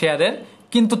 টাকার শেয়ারের,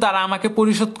 কিন্তু তারা আমাকে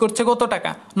পরিশোধ করছে কত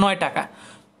টাকা? 9 টাকা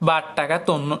বা 8 টাকা।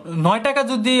 তো 9 টাকা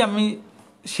যদি আমি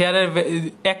শেয়ারের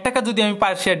 1 টাকা যদি আমি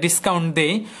পার শেয়ার ডিসকাউন্ট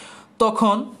দেই,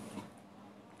 তখন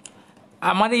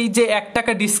আমার এই যে 1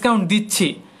 টাকা ডিসকাউন্ট দিচ্ছি,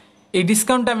 এই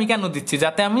ডিসকাউন্টটা আমি কেন দিচ্ছি?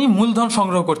 যাতে আমি মূলধন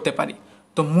সংগ্রহ করতে পারি।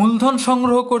 তো মূলধন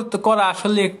সংগ্রহ করা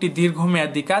আসলে একটি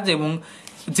দীর্ঘমেয়াদী কাজ, এবং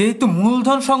যেহেতু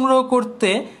মূলধন সংগ্রহ করতে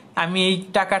আমি এই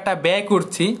টাকাটা ব্যয়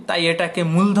করছি, তাই এটাকে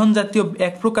মূলধন জাতীয়,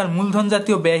 এক প্রকার মূলধন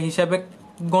জাতীয় ব্যয় হিসাবে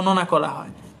গণনা করা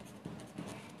হয়।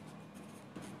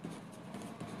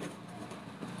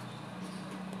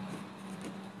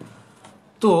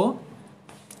 তো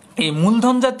এই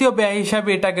মূলধন জাতীয় ব্যয় হিসাবে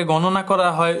এটাকে গণনা করা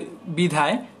হয়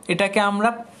বিধায় এটাকে আমরা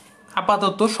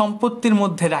আপাতত সম্পত্তির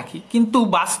মধ্যে রাখি, কিন্তু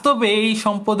বাস্তবে এই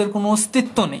সম্পদের কোনো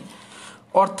অস্তিত্ব নেই।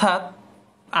 অর্থাৎ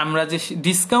আমরা যে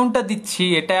ডিসকাউন্টটা দিচ্ছি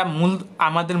এটা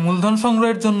আমাদের মূলধন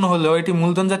সংগ্রহের জন্য হলেও, এটি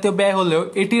মূলধন জাতীয় ব্যয় হলেও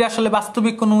এটির আসলে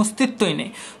বাস্তবিক কোনো অস্তিত্বই নেই।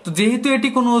 তো যেহেতু এটি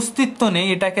কোনো অস্তিত্ব নেই,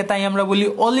 এটাকে তাই আমরা বলি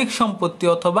অলিক সম্পত্তি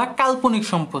অথবা কাল্পনিক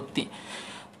সম্পত্তি।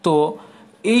 তো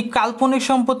এই কাল্পনিক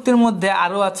সম্পত্তির মধ্যে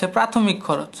আরো আছে প্রাথমিক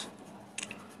খরচ।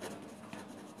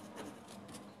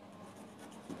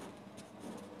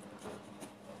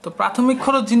 তো প্রাথমিক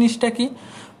খরচ জিনিসটা কি?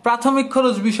 প্রাথমিক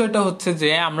খরচ বিষয়টা হচ্ছে যে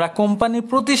আমরা কোম্পানি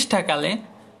প্রতিষ্ঠাকালে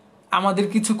আমাদের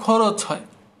কিছু খরচ হয়,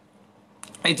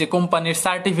 এই যে কোম্পানির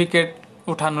সার্টিফিকেট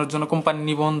ওঠানোর জন্য, কোম্পানির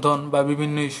নিবন্ধন বা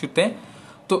বিভিন্ন ইস্যুতে।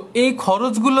 তো এই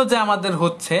খরচগুলো যে আমাদের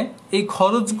হচ্ছে, এই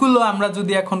খরচগুলো আমরা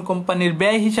যদি এখন কোম্পানির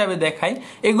ব্যয় হিসাবে দেখাই,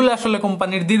 এগুলো আসলে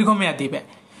কোম্পানির দীর্ঘমেয়াদী ব্যয়।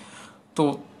 তো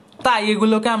তাই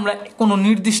এগুলোকে আমরা কোনো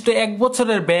নির্দিষ্ট 1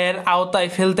 বছরের ব্যয়ের আওতায়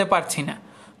ফেলতে পারছি না।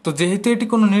 তো যেহেতু এটি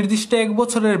কোনো নির্দিষ্ট 1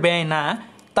 বছরের ব্যয় না,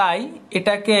 তাই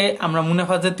এটাকে আমরা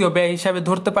মুনাফা জাতীয় ব্যয় হিসাবে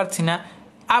ধরতে পারছি না।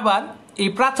 আবার এই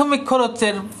প্রাথমিক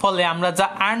খরচের ফলে আমরা যা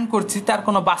আর্ন করছি তার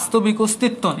কোনো বাস্তবিক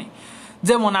অস্তিত্ব নেই।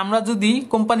 যেমন আমরা যদি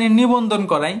কোম্পানির নিবন্ধন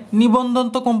করাই, নিবন্ধন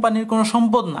তো কোম্পানির কোনো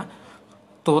সম্পদ না,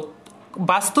 তো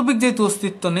বাস্তবিক যেহেতু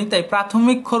অস্তিত্ব নেই তাই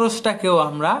প্রাথমিক খরচটাকেও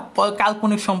আমরা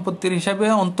কাল্পনিক সম্পত্তির হিসাবে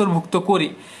অন্তর্ভুক্ত করি।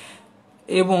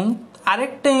 এবং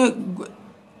আরেকটা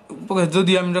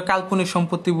যদি আমরা কাল্পনিক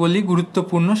সম্পত্তি বলি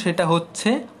গুরুত্বপূর্ণ, সেটা হচ্ছে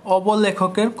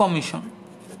অবলেখকের কমিশন।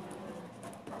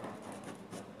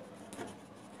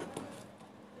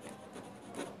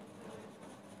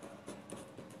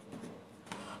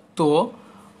 তো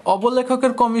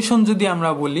অবলেখকের কমিশন যদি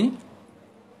আমরা বলি,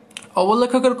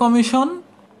 অবলেখকের কমিশন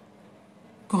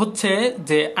হচ্ছে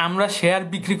যে আমরা শেয়ার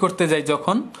বিক্রি করতে যাই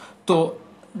যখন, তো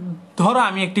ধরো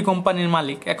আমি একটি কোম্পানির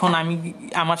মালিক, এখন আমি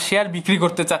আমার শেয়ার বিক্রি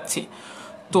করতে চাচ্ছি,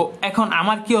 তো এখন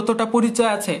আমার কি অতটা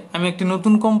পরিচয় আছে? আমি একটি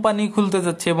নতুন কোম্পানি খুলতে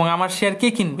যাচ্ছি এবং আমার শেয়ার কে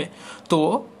কিনবে? তো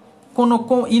কোনো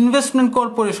ইনভেস্টমেন্ট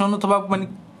কর্পোরেশন অথবা মানে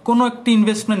কোনো একটি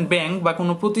ইনভেস্টমেন্ট ব্যাংক বা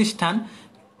কোনো প্রতিষ্ঠান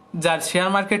যার শেয়ার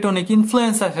মার্কেটে অনেক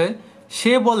ইনফ্লুয়েন্স আছে,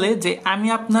 সে বলে যে আমি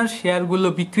আপনার শেয়ারগুলো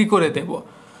বিক্রি করে দেব।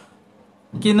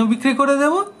 কেন বিক্রি করে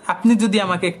দেব? আপনি যদি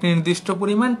আমাকে একটি নির্দিষ্ট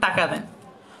পরিমাণ টাকা দেন।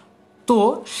 তো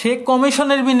সে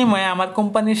কমিশনের বিনিময়ে আমার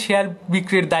কোম্পানির শেয়ার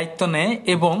বিক্রির দায়িত্ব নেয়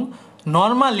এবং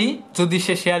নর্মালি যদি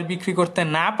সে শেয়ার বিক্রি করতে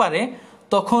না পারে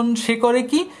তখন সে করে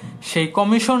কি, সেই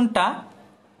কমিশনটা,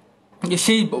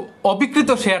 সেই অবিকৃত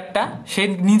শেয়ারটা সে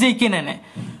নিজেই কিনে নেয়।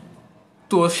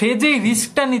 তো সে যেই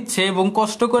রিস্কটা নিচ্ছে এবং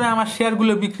কষ্ট করে আমার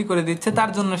শেয়ারগুলো বিক্রি করে দিচ্ছে তার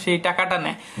জন্য সেই টাকাটা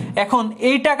নেয়। এখন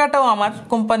এই টাকাটাও আমার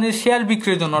কোম্পানির শেয়ার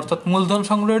বিক্রির জন্য অর্থাৎ মূলধন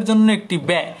সংগ্রহের জন্য একটি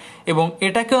ব্যয়, এবং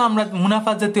এটাকেও আমরা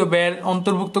মুনাফা জাতীয় ব্যয়ের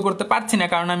অন্তর্ভুক্ত করতে পারছি না,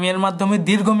 কারণ আমি এর মাধ্যমে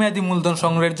দীর্ঘমেয়াদী মূলধন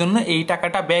সংগ্রহের জন্য এই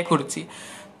টাকাটা ব্যয় করেছি।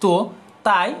 তো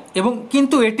তাই, এবং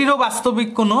কিন্তু এটিরও বাস্তবিক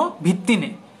কোনো ভিত্তি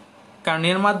নেই, কারণ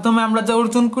এর মাধ্যমে আমরা যা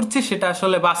অর্জন করছি সেটা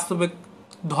আসলে বাস্তবিক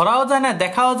ধরাও যায় না,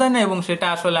 দেখাও যায় না, এবং সেটা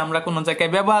আসলে আমরা কোনো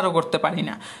জায়গায় ব্যবহারও করতে পারি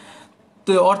না।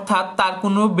 তো অর্থাৎ তার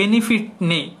কোনো বেনিফিট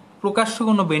নেই, প্রকাশ্য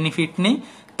কোনো বেনিফিট নেই।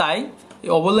 তাই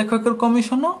অবলেখকের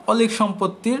কমিশনও অলিক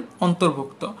সম্পত্তির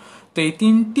অন্তর্ভুক্ত। তো এই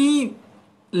তিনটি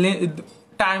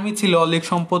টার্মই ছিল অলিক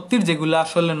সম্পত্তির, যেগুলো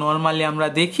আসলে নর্মালি আমরা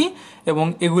দেখি এবং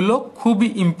এগুলো খুবই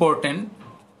ইম্পর্টেন্ট,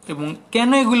 এবং কেন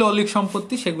এগুলো অলিক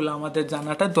সম্পত্তি সেগুলো আমাদের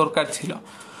জানাটা দরকার ছিল।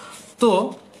 তো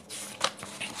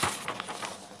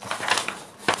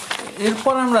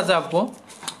এরপর আমরা যাব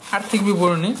আর্থিক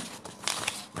বিবরণীর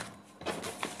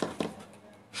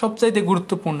সবচাইতে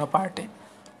গুরুত্বপূর্ণ পার্টে।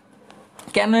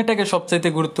 কেন এটাকে সবচাইতে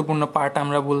গুরুত্বপূর্ণ পার্ট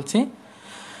আমরা বলছি?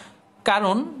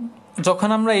 কারণ যখন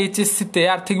আমরা এইচএসসিতে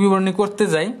আর্থিক বিবরণী করতে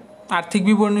যাই, আর্থিক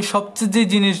বিবরণীর সবচেয়ে যে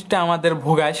জিনিসটা আমাদের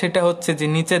ভোগায় সেটা হচ্ছে যে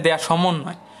নিচে দেয়া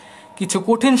সমন্বয়। কিছু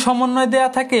কঠিন সমন্বয় দেয়া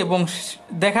থাকে এবং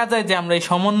দেখা যায় যে আমরা এই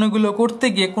সমন্বয়গুলো করতে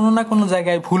গিয়ে কোনো না কোনো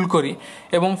জায়গায় ভুল করি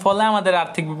এবং ফলে আমাদের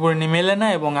আর্থিক বিবরণী মেলে না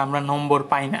এবং আমরা নম্বর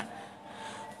পাই না।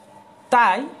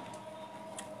 তাই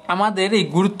আমাদের এই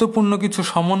গুরুত্বপূর্ণ কিছু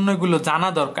সমন্বয়গুলো জানা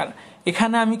দরকার।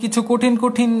 এখানে আমি কিছু কঠিন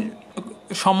কঠিন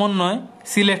সমন্বয়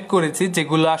সিলেক্ট করেছি,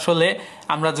 যেগুলো আসলে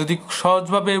আমরা যদি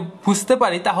সহজভাবে বুঝতে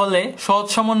পারি তাহলে সহজ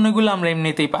সমন্বয়গুলো আমরা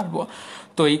এমনিতেই পারবো।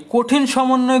 তো এই কঠিন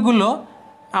সমন্বয়গুলো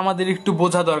আমাদের একটু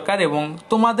বোঝা দরকার, এবং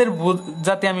তোমাদের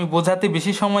যাতে আমি বোঝাতে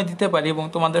বেশি সময় দিতে পারি এবং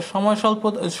তোমাদের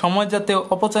সময় যাতে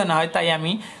অপচয় না হয়, তাই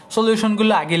আমি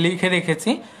সলিউশনগুলো আগে লিখে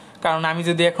রেখেছি। কারণ আমি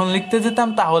যদি এখন লিখতে যেতাম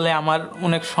তাহলে আমার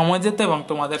অনেক সময় যেত এবং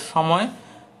তোমাদের সময়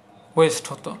ওয়েস্ট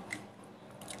হতো।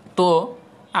 তো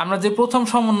আমরা যে প্রথম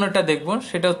সমন্বয়টা দেখব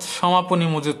সেটা হচ্ছে সমাপনী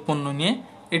মজুত পণ্য নিয়ে।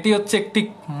 এটি হচ্ছে একটি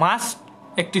মাস্ট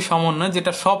একটি সমন্বয়,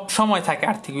 যেটা সব সময় থাকে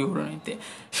আর্থিক বিবরণীতে।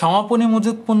 সমাপনী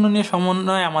মজুত পণ্য নিয়ে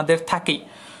সমন্বয় আমাদের থাকেই।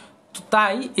 তো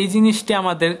তাই এই জিনিসটি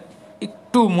আমাদের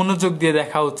একটু মনোযোগ দিয়ে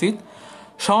দেখা উচিত।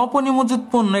 সমাপনী মজুত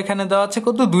পণ্য এখানে দেওয়া আছে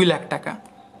কত, 2 লাখ টাকা।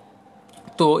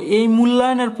 তো এই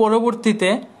মূল্যায়নের পরবর্তীতে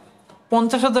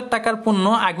 50,000 টাকার পণ্য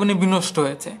আগুনে বিনষ্ট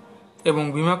হয়েছে এবং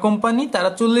বীমা কোম্পানি তারা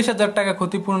 40,000 টাকা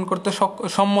ক্ষতিপূরণ করতে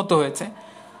সম্মত হয়েছে।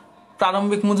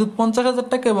 প্রারম্ভিক মজুত 50,000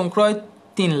 টাকা এবং ক্রয়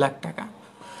 3 লাখ টাকা।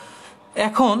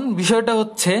 এখন বিষয়টা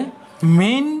হচ্ছে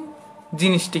মেইন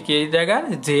জিনিসটিকে এই জায়গায়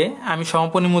যে আমি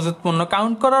সমাপনী মজুত পণ্য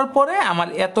কাউন্ট করার পরে আমার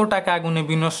এত টাকা আগুনে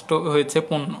বিনষ্ট হয়েছে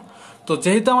পণ্য। তো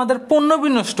যেহেতু আমাদের পণ্য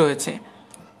বিনষ্ট হয়েছে,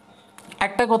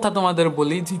 একটা কথা তোমাদের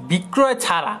বলি যে বিক্রয়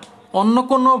ছাড়া অন্য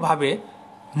কোনোভাবে,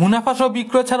 মুনাফা সহ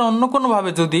বিক্রয় ছাড়া অন্য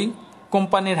কোনোভাবে যদি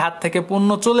কোম্পানির হাত থেকে পণ্য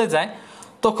চলে যায়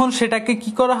তখন সেটাকে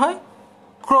কি করা হয়,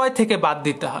 ক্রয় থেকে বাদ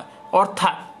দিতে হয়।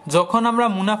 অর্থাৎ যখন আমরা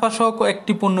মুনাফা সহ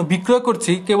একটি পণ্য বিক্রয়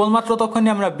করছি কেবলমাত্র তখনই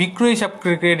আমরা বিক্রয় হিসাব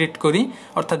ক্রেডিট করি,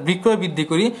 অর্থাৎ বিক্রয় বৃদ্ধি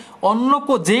করি। অন্য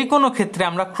যে কোনো ক্ষেত্রে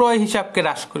আমরা ক্রয় হিসাবকে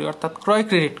হ্রাস করি, অর্থাৎ ক্রয়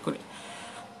ক্রেডিট করি।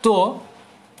 তো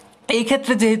এই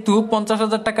ক্ষেত্রে যেহেতু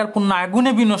 50,000 টাকার পণ্য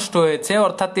আগুনে বিনষ্ট হয়েছে,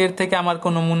 অর্থাৎ এর থেকে আমার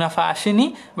কোনো মুনাফা আসেনি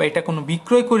বা এটা কোনো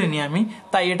বিক্রয় করিনি আমি,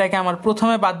 তাই এটাকে আমার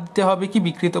প্রথমে বাদ দিতে হবে কি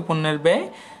বিক্রিত পণ্যের ব্যয়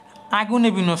আগুনে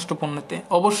বিনষ্ট পণ্যতে।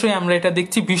 অবশ্যই আমরা এটা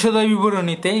দেখছি বিশদয়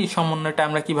বিবরণীতে এই সমন্বয়টা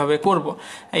আমরা কিভাবে করব।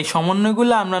 এই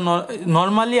সমন্বয়গুলো আমরা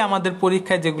নর্মালি আমাদের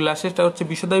পরীক্ষায় যেগুলো আসে সেটা হচ্ছে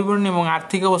বিশদয় বিবরণী এবং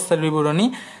আর্থিক অবস্থার বিবরণী।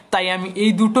 তাই আমি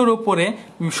এই দুটোর ওপরে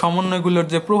সমন্বয়গুলোর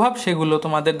যে প্রভাব সেগুলো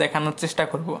তোমাদের দেখানোর চেষ্টা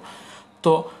করব।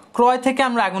 তো ক্রয় থেকে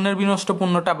আমরা আগুনের বিনষ্ট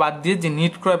পণ্যটা বাদ দিয়ে যে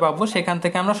নিট ক্রয় পাবো সেখান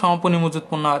থেকে আমরা সমাপনী মজুত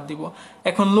পণ্য বাদ দিব।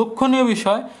 এখন লক্ষণীয়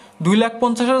বিষয়,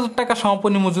 2,50,000 টাকা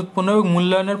সমাপনী মজুত পণ্য এবং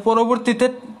মূল্যায়নের পরবর্তীতে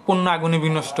পণ্য আগুনে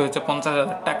বিনষ্ট হয়েছে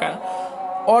 50,000 টাকার,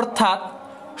 অর্থাৎ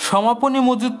সমাপনী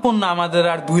মজুত পণ্য আমাদের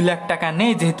আর 2 লাখ টাকা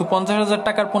নেই। যেহেতু 50,000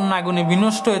 টাকার পণ্য আগুনে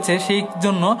বিনষ্ট হয়েছে সেই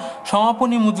জন্য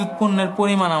সমাপনী মজুত পণ্যের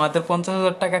পরিমাণ আমাদের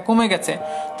 50,000 টাকা কমে গেছে।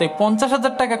 তো এই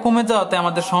 50,000 টাকা কমে যাওয়াতে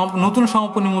আমাদের নতুন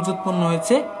সমাপনী মজুত পণ্য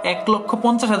হয়েছে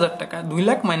 1,50,000 টাকা, 2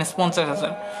 লাখ মাইনাস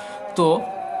 50,000। তো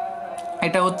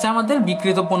এটা হচ্ছে আমাদের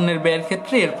বিক্রিত পণ্যের ব্যয়ের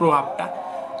ক্ষেত্রে এর প্রভাবটা।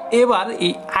 এবার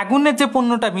এই আগুনের যে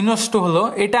পণ্যটা বিনষ্ট হলো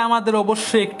এটা আমাদের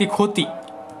অবশ্যই একটি ক্ষতি,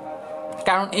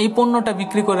 কারণ এই পণ্যটা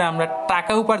বিক্রি করে আমরা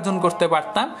টাকা উপার্জন করতে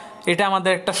পারতাম। এটা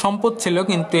আমাদের একটা সম্পদ ছিল,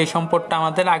 কিন্তু এই সম্পদটা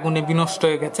আমাদের আগুনে বিনষ্ট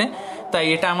হয়ে গেছে, তাই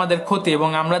এটা আমাদের ক্ষতি। এবং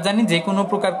আমরা জানি যে কোনো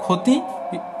প্রকার ক্ষতি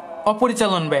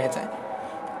অপরিচালন ব্যয়ে যায়।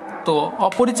 তো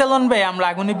অপরিচালন ব্যয় আমরা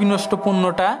আগুনে বিনষ্ট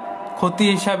পণ্যটা ক্ষতি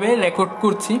হিসাবে রেকর্ড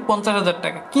করছি 50,000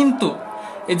 টাকা, কিন্তু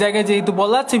এই জায়গায় যেহেতু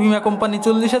বলা আছে বীমা কোম্পানি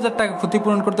 40,000 টাকা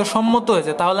ক্ষতিপূরণ করতে সম্মত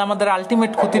হয়েছে, তাহলে আমাদের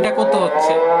আলটিমেট ক্ষতিটা কত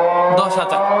হচ্ছে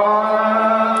 10,000।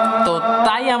 তো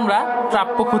তাই আমরা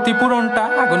প্রাপ্য ক্ষতিপূরণটা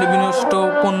আগুনে বিনষ্ট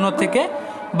পণ্য থেকে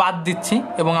বাদ দিচ্ছি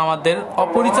এবং আমাদের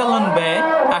অপরিচালন ব্যয়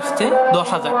আসছে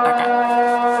 10,000 টাকা।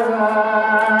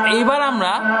 এইবার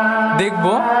আমরা দেখব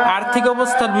আর্থিক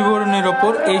অবস্থার বিবরণীর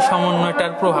ওপর এই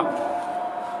সমন্বয়টার প্রভাব।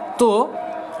 তো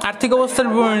আর্থিক অবস্থার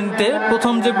বিবরণীতে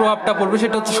প্রথম যে প্রভাবটা পড়বে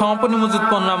সেটা হচ্ছে সমাপনী মজুত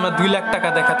পণ্য আমরা 2 লাখ টাকা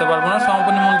দেখাতে পারবো না।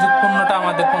 সমাপনী মজুত পণ্যটা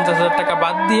আমাদের 50,000 টাকা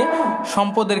বাদ দিয়ে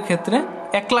সম্পদের ক্ষেত্রে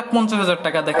 1,50,000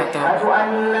 টাকা দেখাতে হবে।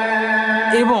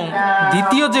 এবং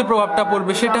দ্বিতীয় যে প্রভাবটা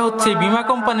পড়বে সেটা হচ্ছে বীমা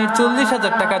কোম্পানির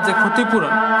 40,000 টাকার যে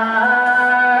ক্ষতিপূরণ।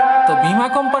 তো বীমা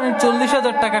কোম্পানির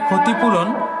 40,000 টাকা ক্ষতিপূরণ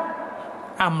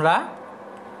আমরা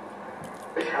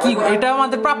কি, এটা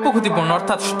আমাদের প্রাপ্য ক্ষতিপূরণ,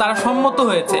 অর্থাৎ তারা সম্মত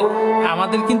হয়েছে,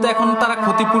 আমাদের কিন্তু এখন তারা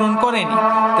ক্ষতিপূরণ করেনি।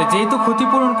 তো যেহেতু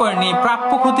ক্ষতিপূরণ করেনি,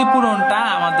 প্রাপ্য ক্ষতিপূরণটা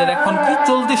আমাদের এখন কি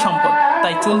চলতি সম্পদ,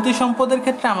 তাই চলতি সম্পদের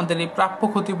ক্ষেত্রে আমাদের এই প্রাপ্য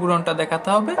ক্ষতিপূরণটা দেখাতে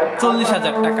হবে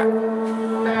 40,000 টাকা।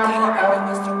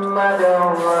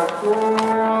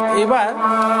 এবার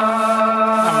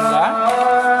আমরা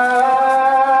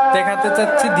দেখাতে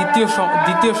চাচ্ছি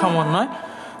দ্বিতীয় সমন্বয়।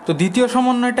 তো দ্বিতীয়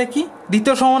সমন্বয়টা কি?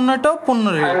 দ্বিতীয় সমন্বয়টাও পণ্য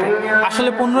রিলেটেড। আসলে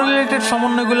পণ্য রিলেটেড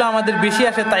সমন্বয়গুলো আমাদের বেশি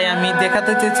আসে, তাই আমি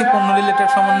দেখাতে চেয়েছি পণ্য রিলেটেড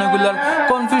সমন্বয়গুলোর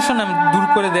কনফিউশন আমি দূর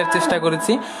করে দেওয়ার চেষ্টা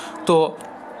করেছি। তো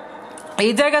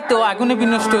এই জায়গাতেও আগুনে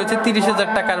বিনষ্ট হয়েছে 30,000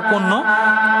 টাকার পণ্য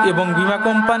এবং বীমা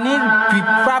কোম্পানির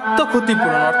প্রাপ্ত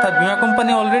ক্ষতিপূরণ, অর্থাৎ বীমা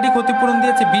কোম্পানি অলরেডি ক্ষতিপূরণ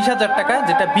দিয়েছে 20,000 টাকা,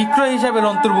 যেটা বিক্রয় হিসাবের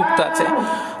অন্তর্ভুক্ত আছে।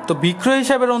 তো বিক্রয়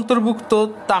হিসাবের অন্তর্ভুক্ত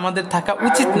তা আমাদের থাকা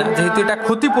উচিত না, যেহেতু এটা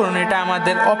ক্ষতিপূরণ, এটা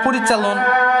আমাদের অপরিচালন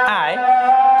আয়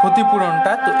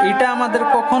ক্ষতিপূরণটা। তো এটা আমাদের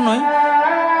কখনোই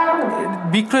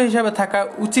বিক্রয় হিসাবে থাকা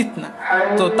উচিত না।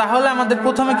 তো তাহলে আমাদের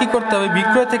প্রথমে কি করতে হবে,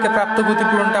 বিক্রয় থেকে প্রাপ্ত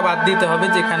ক্ষতিপূরণটা বাদ দিতে হবে,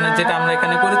 যেটা আমরা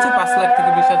এখানে করেছি 5 লাখ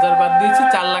থেকে 20,000 বাদ দিয়েছি,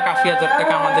 4,80,000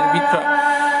 টাকা আমাদের বিক্রয়।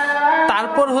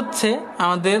 তারপর হচ্ছে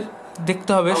আমাদের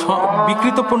দেখতে হবে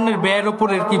বিক্রিত পণ্যের ব্যয়ের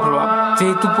ওপরের কি প্রভাব।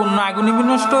 যেহেতু পণ্য আগুনে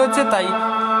বিনষ্ট হয়েছে, তাই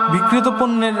বিক্রিত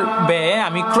পণ্যের ব্যয়ে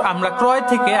আমরা ক্রয়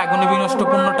থেকে আগুনে বিনষ্ট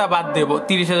পণ্যটা বাদ দেব।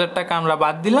 30,000 টাকা আমরা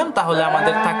বাদ দিলাম, তাহলে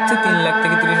আমাদের থাকছে 3 লাখ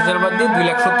থেকে 30,000 বাদ দিয়ে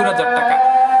 2,70,000 টাকা।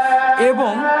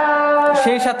 এবং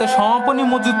সেই সাথে সমাপনী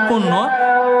মজুত পণ্য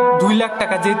 2 লাখ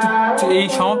টাকা, যেহেতু এই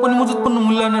সমাপনী মজুত পণ্য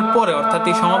মূল্যায়নের পরে, অর্থাৎ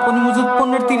এই সমাপনী মজুত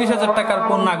পণ্যের 30,000 টাকার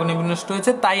পণ্য আগুনে বিনষ্ট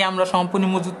হয়েছে, তাই আমরা সমাপনী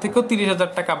মজুত থেকেও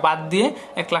 30,000 টাকা বাদ দিয়ে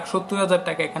 1,70,000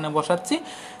 টাকা এখানে বসাচ্ছি,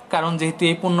 কারণ যেহেতু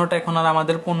এই পণ্যটা এখন আর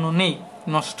আমাদের পণ্য নেই,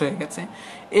 নষ্ট হয়ে গেছে।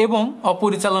 এবং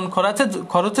অপরিচালন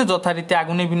খরচে যথারীতি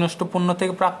আগুনে বিনষ্ট পণ্য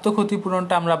থেকে প্রাপ্ত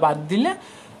ক্ষতিপূরণটা আমরা বাদ দিলে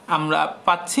আমরা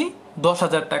পাচ্ছি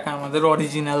 10,000 টাকা আমাদের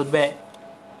অরিজিনাল ব্যয়।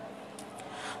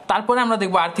 তারপরে আমরা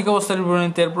দেখবো আর্থিক অবস্থার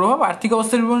বিবরণীতে এর প্রভাব। আর্থিক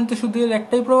অবস্থার বিবরণীতে শুধু এর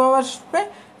একটাই প্রভাব আসবে,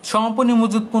 সমাপনী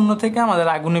মজুত পণ্য থেকে আমাদের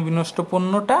আগুনে বিনষ্ট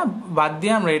পণ্যটা বাদ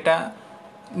দিয়ে আমরা এটা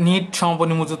নিট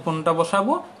সমাপনী মজুত পণ্যটা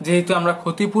বসাবো। যেহেতু আমরা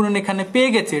ক্ষতিপূরণ এখানে পেয়ে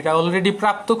গেছি, এটা অলরেডি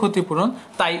প্রাপ্ত ক্ষতিপূরণ,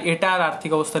 তাই এটা আর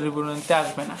আর্থিক অবস্থার বিবরণীতে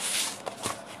আসবে না।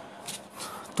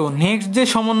 তো নেক্সট যে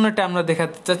সমন্বয়টা আমরা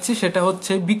দেখাতে চাচ্ছি সেটা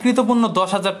হচ্ছে বিক্রিত পণ্য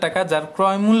 10,000 টাকা, যার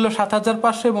ক্রয় মূল্য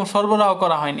 7,500 এবং সরবরাহ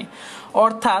করা হয়নি।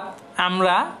 অর্থাৎ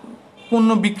আমরা পণ্য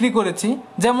বিক্রি করেছি,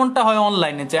 যেমনটা হয়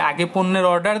অনলাইনে যে আগে পণ্যের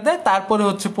অর্ডার দেয় তারপরে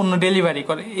হচ্ছে পণ্য ডেলিভারি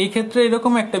করে। এই ক্ষেত্রে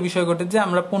এরকম একটা বিষয় ঘটে যে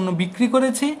আমরা পণ্য বিক্রি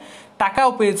করেছি, টাকাও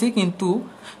পেয়েছি, কিন্তু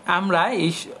আমরা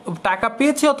এই টাকা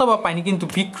পেয়েছি অথবা পাইনি, কিন্তু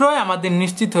বিক্রয় আমাদের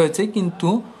নিশ্চিত হয়েছে, কিন্তু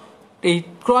এই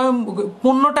ক্রয়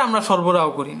পণ্যটা আমরা সরবরাহ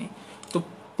করিনি। তো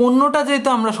পণ্যটা যেহেতু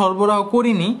আমরা সরবরাহ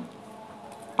করিনি,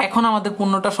 এখন আমাদের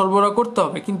পণ্যটা সরবরাহ করতে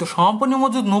হবে, কিন্তু সমাপনী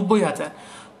মজুদ 90,000।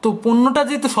 তো পণ্যটা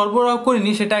যেহেতু সরবরাহ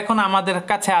করিনি সেটা এখন আমাদের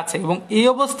কাছে আছে, এবং এই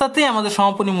অবস্থাতেই আমাদের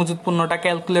সমাপনী মজুদ পণ্যটা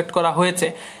ক্যালকুলেট করা হয়েছে।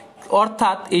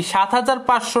 অর্থাৎ এই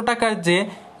 7,500 টাকার যে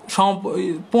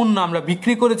পণ্য আমরা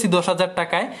বিক্রি করেছি 10,000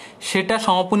 টাকায়, সেটা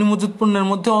সমাপনী মজুদ পণ্যের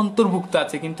মধ্যে অন্তর্ভুক্ত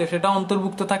আছে, কিন্তু সেটা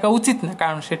অন্তর্ভুক্ত থাকা উচিত না,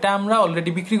 কারণ সেটা আমরা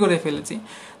অলরেডি বিক্রি করে ফেলেছি।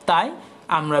 তাই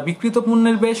আমরা বিক্রিত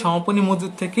পণ্যের ব্যয় সমাপনী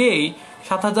মজুদ থেকে এই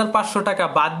 7,500 টাকা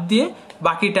বাদ দিয়ে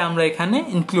বাকিটা আমরা এখানে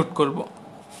ইনক্লুড করব।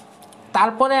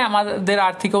 তারপরে আমাদের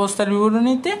আর্থিক অবস্থার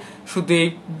বিবরণীতে শুধু এই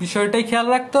বিষয়টাই খেয়াল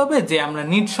রাখতে হবে যে আমরা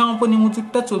নিট সমাপনী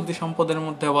মজুদটা চলতি সম্পদের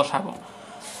মধ্যে বসাবো।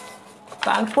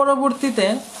 তার পরবর্তীতে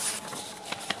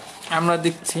আমরা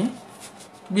দেখছি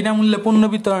বিনামূল্যে পণ্য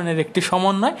বিতরণের একটি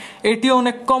সমন্বয়। এটি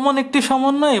অনেক কমন একটি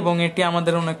সমন্বয় এবং এটি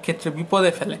আমাদের অনেক ক্ষেত্রে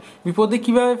বিপদে ফেলে। বিপদে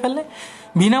কিভাবে ফেলে?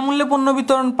 বিনামূল্যে পণ্য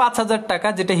বিতরণ 5,000 টাকা,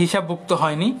 যেটা হিসাবভুক্ত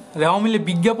হয়নি। রেওয়া মিলে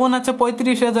বিজ্ঞাপন আছে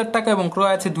 35,000 টাকা এবং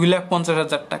ক্রয় আছে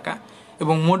 2,50,000 টাকা,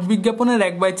 এবং মোট বিজ্ঞাপনের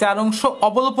 1/4 অংশ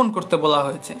অবলোপন করতে বলা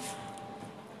হয়েছে।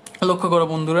 লক্ষ্য করো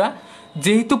বন্ধুরা,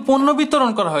 যেহেতু পণ্য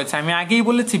বিতরণ করা হয়েছে, আমি আগেই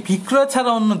বলেছি বিক্রয়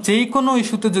ছাড়া অন্য যেই কোনো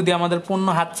ইস্যুতে যদি আমাদের পণ্য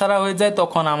হাতছাড়া হয়ে যায়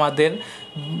তখন আমাদের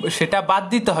সেটা বাদ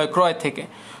দিতে হয় ক্রয় থেকে।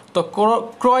 তো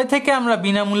ক্রয় থেকে আমরা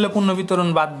বিনামূল্যে পণ্য বিতরণ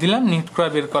বাদ দিলাম নিট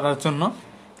ক্রয় বের করার জন্য।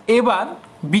 এবার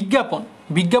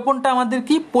বিজ্ঞাপনটা আমাদের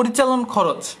কি? পরিচালন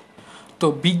খরচ। তো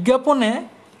বিজ্ঞাপনে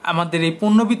আমাদের এই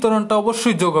পণ্য বিতরণটা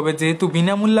অবশ্যই যোগ হবে, যেহেতু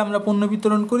বিনামূল্যে আমরা পণ্য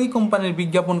বিতরণ করি কোম্পানির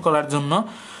বিজ্ঞাপন করার জন্য।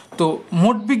 তো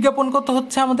মোট বিজ্ঞাপন কত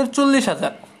হচ্ছে আমাদের?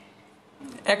 40,000।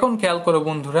 এখন খেয়াল করো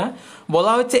বন্ধুরা,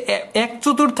 বলা হচ্ছে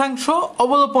 1/4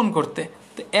 অবলোপন করতে।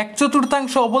 তো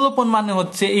 1/4 অবলোপন মানে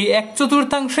হচ্ছে এই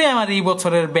 1/4 আমার এই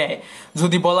বছরের ব্যয়।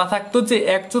 যদি বলা থাকতো যে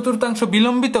 1/4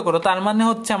 বিলম্বিত করো, তার মানে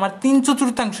হচ্ছে আমার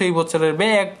 3/4 এই বছরের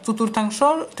ব্যয়,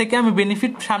 1/4 থেকে আমি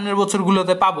বেনিফিট সামনের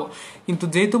বছরগুলোতে পাবো। কিন্তু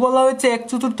যেহেতু বলা হয়েছে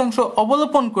 1/4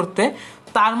 অবলোপন করতে,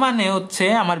 তার মানে হচ্ছে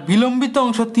আমার বিলম্বিত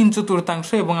অংশ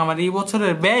 3/4 এবং আমার এই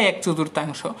বছরের ব্যয়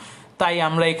 1/4। তাই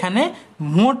আমরা এখানে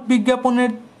মোট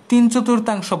বিজ্ঞাপনের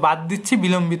 3/4 বাদ দিচ্ছি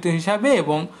বিলম্বিত হিসাবে,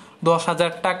 এবং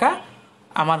 10,000 টাকা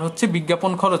আমার হচ্ছে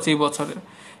বিজ্ঞাপন খরচ এই বছরের।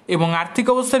 এবং আর্থিক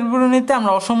অবস্থার বিবরণীতে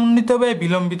আমরা অসমন্বিত ব্যয়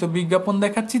বিলম্বিত বিজ্ঞাপন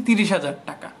দেখাচ্ছি 30,000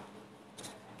 টাকা।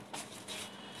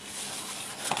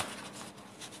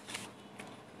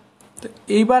 তো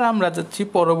এইবার আমরা যাচ্ছি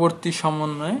পরবর্তী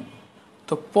সমন্বয়ে।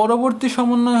 তো পরবর্তী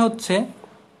সমন্বয় হচ্ছে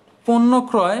পণ্য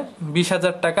ক্রয়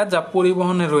 20,000 টাকা, যা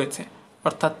পরিবহনে রয়েছে,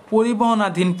 অর্থাৎ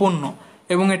পরিবহনাধীন পণ্য,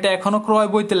 এবং এটা এখনো ক্রয়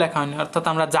বইতে লেখা হয়নি, অর্থাৎ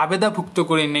আমরা জাবেদাভুক্ত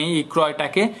করি নেই এই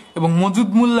ক্রয়টাকে, এবং মজুদ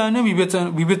মূল্যায়নে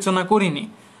বিবেচনা করিনি।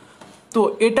 তো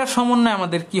এটার সমন্বয়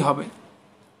আমাদের কি হবে?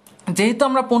 যেহেতু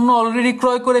আমরা পণ্য অলরেডি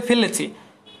ক্রয় করে ফেলেছি,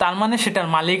 তার মানে সেটার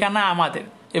মালিকানা আমাদের,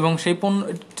 এবং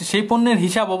সেই পণ্যের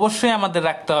হিসাব অবশ্যই আমাদের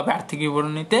রাখতে হবে আর্থিক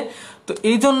বিবরণীতে। তো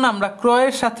এই জন্য আমরা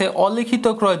ক্রয়ের সাথে অলিখিত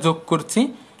ক্রয় যোগ করছি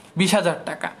 20,000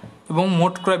 টাকা, এবং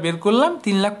মোট ক্রয় বের করলাম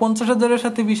 3,50,000-এর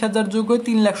সাথে 20,000 যোগ হয়ে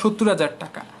 3,70,000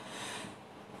 টাকা।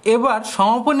 এবার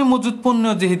সমাপনী মজুদ পণ্য,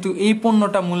 যেহেতু এই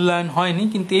পণ্যটা মূল্যায়ন হয়নি,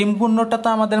 কিন্তু এই পণ্যটা তো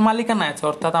আমাদের মালিকানা আছে,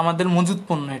 অর্থাৎ আমাদের মজুদ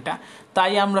পণ্য এটা,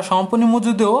 তাই আমরা সমাপনী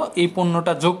মজুদেও এই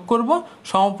পণ্যটা যোগ করব।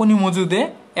 সমাপনী মজুদে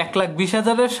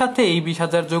 1,20,000-এর সাথে এই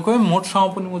 20,000 যোগ হয়ে মোট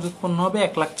সমাপনী মজুদ পণ্য হবে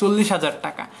 1,40,000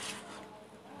 টাকা।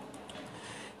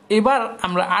 এবার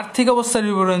আমরা আর্থিক অবস্থার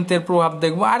বিবরণীতে প্রভাব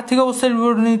দেখব। আর্থিক অবস্থার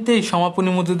বিবরণীতে এই সমাপনী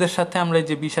মজুদের সাথে আমরা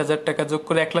যে 20,000 টাকা যোগ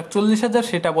করে 1,40,000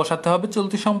 সেটা বসাতে হবে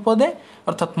চলতি সম্পদে,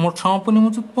 অর্থাৎ মোট সমাপনী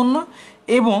মজুদ পণ্য।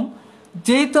 এবং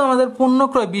যেহেতু আমাদের পণ্য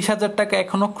ক্রয় 20,000 টাকা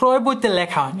এখনো ক্রয় বইতে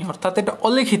লেখা হয়নি, অর্থাৎ এটা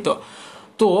অলিখিত,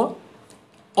 তো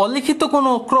অলিখিত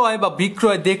কোনো ক্রয় বা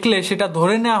বিক্রয় দেখলে সেটা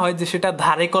ধরে নেওয়া হয় যে সেটা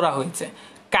ধারে করা হয়েছে,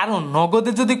 কারণ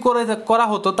নগদে যদি করা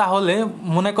হতো তাহলে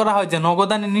মনে করা হয় যে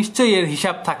নগদানে নিশ্চয়ই এর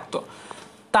হিসাব থাকতো।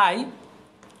 তাই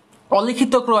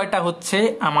অলিখিত ক্রয়টা হচ্ছে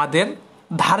আমাদের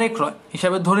ধারে ক্রয়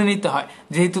হিসাবে ধরে নিতে হয়।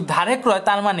 যেহেতু ধারে ক্রয়,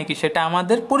 তার মানে কি সেটা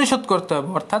আমাদের পরিশোধ করতে হবে,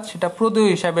 অর্থাৎ সেটা প্রদেয়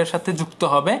হিসাবের সাথে যুক্ত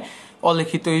হবে।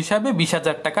 অলিখিত হিসাবে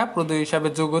 20,000 টাকা প্রদেয় হিসাবে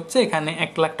যোগ হচ্ছে, এখানে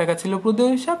 1,00,000 টাকা ছিল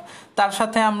প্রদেয় হিসাব, তার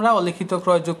সাথে আমরা অলিখিত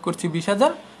ক্রয় যোগ করছি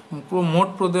 20,000, মোট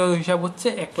প্রদেয় হিসাব হচ্ছে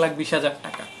 1,20,000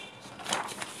 টাকা।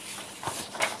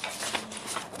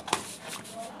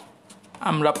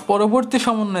 আমরা পরবর্তী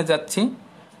সমন্বয়ে যাচ্ছি।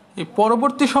 এই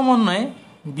পরবর্তী সমন্বয়ে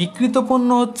বিক্রিত পণ্য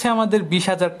হচ্ছে আমাদের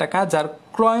 20,000 টাকা, যার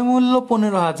ক্রয় মূল্য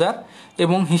 15,000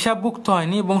 এবং হিসাবভুক্ত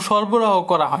হয়নি এবং সরবরাহ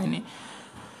করা হয়নি।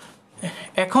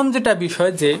 এখন যেটা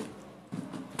বিষয় যে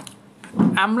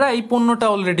আমরা এই পণ্যটা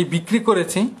অলরেডি বিক্রি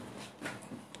করেছি,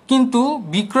 কিন্তু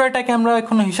বিক্রয়টাকে আমরা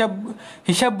এখনো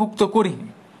হিসাবভুক্ত করিনি।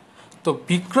 তো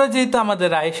বিক্রয় যেহেতু আমাদের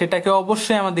আয়, সেটাকে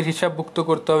অবশ্যই আমাদের হিসাবভুক্ত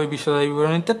করতে হবে বিশদ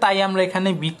বিবরণীতে। তাই আমরা এখানে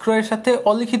বিক্রয়ের সাথে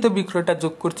অলিখিত বিক্রয়টা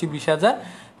যোগ করছি 20,000।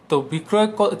 তো বিক্রয়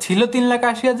ছিল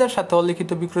 3,80,000, সাথে অলিখিত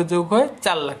বিক্রয় যোগ হয়ে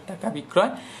 4 লাখ টাকা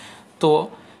বিক্রয়। তো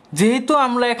যেহেতু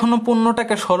আমরা এখনো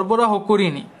পণ্যটাকে সরবরাহ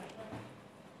করিনি,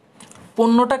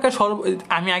 পণ্যটাকে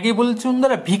আমি আগেই বলেছি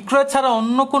বন্ধুরা, বিক্রয় ছাড়া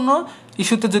অন্য কোনো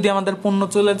ইস্যুতে যদি আমাদের পণ্য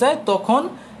চলে যায় তখন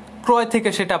ক্রয় থেকে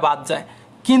সেটা বাদ যায়।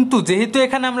 কিন্তু যেহেতু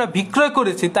এখানে আমরা বিক্রয়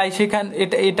করেছি, তাই সেখানে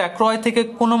এটা ক্রয় থেকে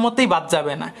কোনো মতেই বাদ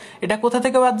যাবে না। এটা কোথা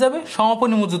থেকে বাদ যাবে?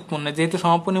 সমাপনী মজুত পণ্যে। যেহেতু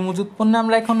সমাপনী মজুত পণ্যে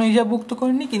আমরা এখনো হিসাবভুক্ত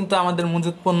করিনি, কিন্তু আমাদের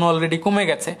মজুত পণ্য অলরেডি কমে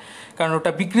গেছে, কারণ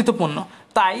ওটা বিক্রিত পণ্য।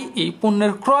 তাই এই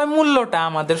পণ্যের ক্রয় মূল্যটা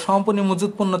আমাদের সমাপনী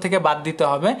মজুত পণ্য থেকে বাদ দিতে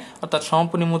হবে। অর্থাৎ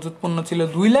সমাপনী মজুত পণ্য ছিল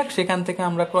 2 লাখ, সেখান থেকে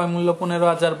আমরা ক্রয় মূল্য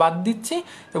 15,000 বাদ দিচ্ছি,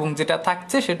 এবং যেটা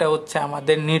থাকছে সেটা হচ্ছে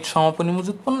আমাদের নিট সমাপনী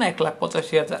মজুত পণ্য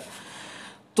 1,85,000।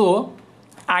 তো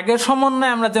আগের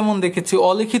সমন্বয়ে আমরা যেমন দেখেছি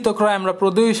অলিখিত ক্রয় আমরা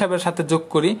প্রদেয় হিসাবের সাথে যোগ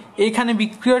করি, এইখানে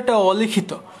বিক্রয়টা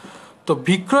অলিখিত। তো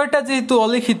বিক্রয়টা যেহেতু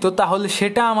অলিখিত, তাহলে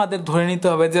সেটা আমাদের ধরে নিতে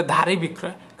হবে যে ধারী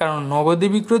বিক্রয়, কারণ নগদে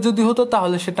বিক্রয় যদি হতো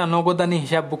তাহলে সেটা নগদানি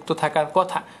হিসাবভুক্ত থাকার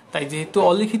কথা। তাই যেহেতু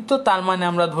অলিখিত, তার মানে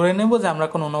আমরা ধরে নেব যে আমরা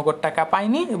কোনো নগদ টাকা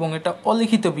পাইনি এবং এটা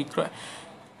অলিখিত বিক্রয়।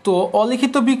 তো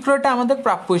অলিখিত বিক্রয়টা আমাদের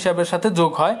প্রাপ্য হিসাবের সাথে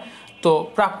যোগ হয়। তো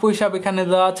প্রাপ্য হিসাব এখানে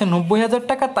দেওয়া আছে 90,000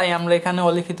 টাকা, তাই আমরা এখানে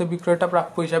অলিখিত বিক্রয়টা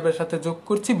প্রাপ্য হিসাবের সাথে যোগ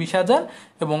করছি 20,000,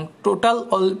 এবং টোটাল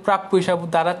প্রাপ্য হিসাব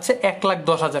দাঁড়াচ্ছে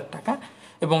 1,10,000 টাকা।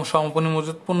 এবং সমাপনী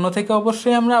মজুত পণ্য থেকে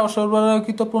অবশ্যই আমরা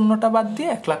অসরবরাহকৃত পণ্যটা বাদ দিয়ে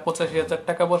 1,85,000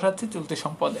 টাকা বসাচ্ছি চলতি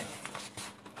সম্পদে।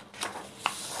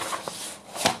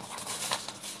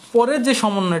 পরের যে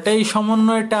সমন্বয়টা, এই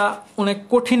সমন্বয়টা অনেক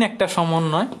কঠিন একটা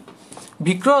সমন্বয়,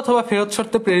 বিক্রয় অথবা ফেরত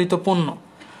শর্তে প্রেরিত পণ্য।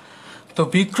 তো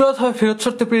বিক্রয় অথবা ফেরত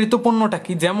শর্তে প্রেরিত পণ্যটা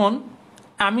কি? যেমন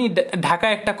আমি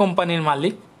ঢাকায় একটা কোম্পানির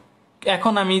মালিক,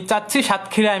 এখন আমি চাচ্ছি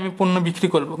সাতক্ষীরায় আমি পণ্য বিক্রি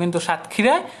করব, কিন্তু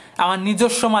সাতক্ষীরায় আমার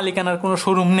নিজস্ব মালিকানার কোনো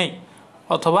শোরুম নেই,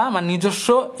 অথবা আমার নিজস্ব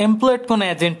এমপ্লয়েড কোনো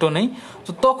এজেন্টও নেই।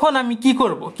 তো তখন আমি কি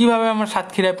করব? কিভাবে আমার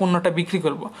সাতক্ষীরায় পণ্যটা বিক্রি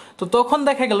করব? তো তখন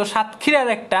দেখা গেল সাতক্ষীরার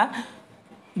একটা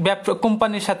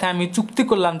কোম্পানির সাথে আমি চুক্তি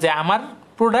করলাম যে আমার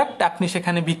প্রোডাক্ট আপনি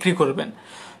সেখানে বিক্রি করবেন,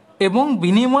 এবং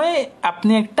বিনিময়ে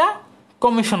আপনি একটা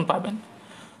কমিশন পাবেন।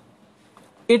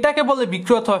 এটাকে বলে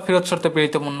বিক্রয় অথবা ফেরত শর্তে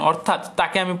প্রেরিত পণ্য। অর্থাৎ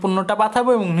তাকে আমি পণ্যটা পাঠাবো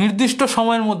এবং নির্দিষ্ট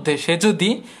সময়ের মধ্যে সে যদি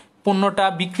পণ্যটা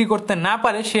বিক্রি করতে না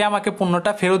পারে, সে আমাকে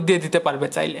পণ্যটা ফেরত দিয়ে দিতে পারবে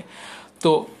চাইলে।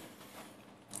 তো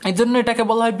এই জন্য এটাকে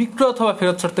বলা হয় বিক্রয় অথবা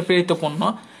ফেরত শর্তে প্রেরিত পণ্য।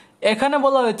 এখানে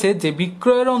বলা হয়েছে যে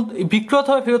বিক্রয়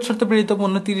অথবা ফেরত শর্তে প্রেরিত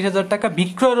পণ্য 30,000 টাকা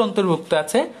বিক্রয়ের অন্তর্ভুক্ত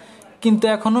আছে, কিন্তু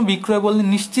এখনো বিক্রয় বলে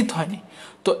নিশ্চিত হয়নি।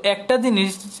 তো একটা জিনিস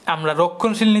আমরা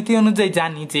রক্ষণশীল নীতি অনুযায়ী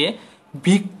জানি যে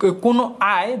কোনো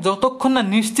আয় যতক্ষণ না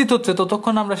নিশ্চিত হচ্ছে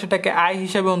ততক্ষণ আমরা সেটাকে আয়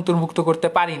হিসাবে অন্তর্ভুক্ত করতে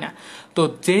পারি না। তো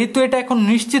যেহেতু এটা এখন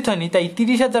নিশ্চিত হয়নি, তাই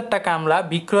 30,000 টাকা আমরা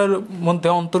বিক্রয়ের মধ্যে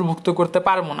অন্তর্ভুক্ত করতে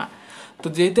পারবো না। তো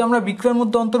যেহেতু আমরা বিক্রয়ের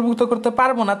মধ্যে অন্তর্ভুক্ত করতে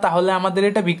পারবো না, তাহলে আমাদের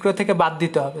এটা বিক্রয় থেকে বাদ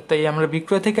দিতে হবে। তাই আমরা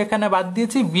বিক্রয় থেকে এখানে বাদ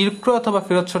দিয়েছি বিক্রয় অথবা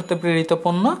ফেরত শর্তে প্রেরিত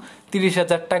পণ্য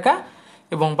 30,000 টাকা,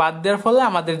 এবং বাদ দেওয়ার ফলে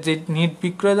আমাদের যে নিট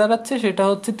বিক্রয় দাঁড়াচ্ছে সেটা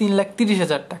হচ্ছে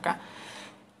 3,30,000 টাকা।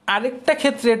 আরেকটা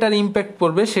ক্ষেত্রে এটার ইম্প্যাক্ট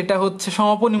পড়বে, সেটা হচ্ছে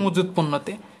সমাপনী মজুত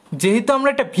পণ্যতে। যেহেতু আমরা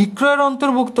এটা বিক্রয়ের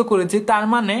অন্তর্ভুক্ত করেছি, তার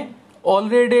মানে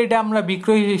অলরেডি এটা আমরা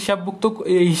বিক্রয়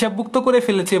হিসাবভুক্ত করে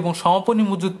ফেলেছি, এবং সমাপনী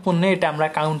মজুত পণ্যে এটা আমরা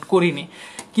কাউন্ট করিনি।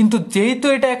 কিন্তু যেহেতু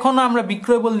এটা এখনো আমরা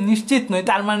বিক্রয় বলে নিশ্চিত নই,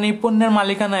 তার মানে এই পণ্যের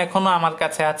মালিকানা এখনো আমার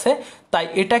কাছে আছে, তাই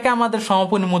এটাকে আমাদের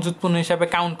সমাপনী মজুত পণ্য হিসাবে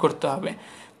কাউন্ট করতে হবে।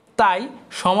 তাই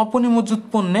সমাপনী মজুত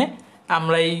পণ্যে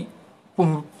আমরা এই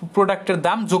প্রোডাক্টের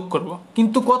দাম যোগ করব।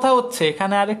 কিন্তু কথা হচ্ছে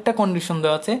এখানে আরেকটা কন্ডিশন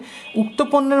দেওয়া আছে, উক্ত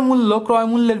পণ্যের মূল্য ক্রয়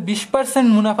মূল্যের 20%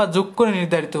 মুনাফা যোগ করে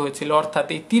নির্ধারিত হয়েছিল। অর্থাৎ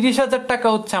এই 30,000 টাকা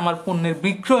হচ্ছে আমার পণ্যের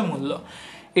বিক্রয় মূল্য,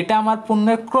 এটা আমার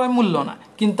পণ্যের ক্রয় মূল্য না।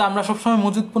 কিন্তু আমরা সবসময়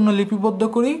মজুত পণ্য লিপিবদ্ধ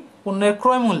করি পণ্যের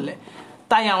ক্রয় মূল্যে।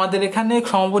 তাই আমাদের এখানে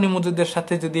সমাপনী মজুদের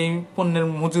সাথে যদি এই পণ্যের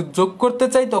মজুদ যোগ করতে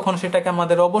চাই, তখন সেটাকে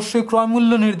আমাদের অবশ্যই ক্রয়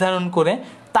মূল্য নির্ধারণ করে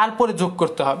তারপরে যোগ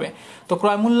করতে হবে। তো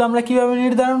ক্রয় মূল্য আমরা কিভাবে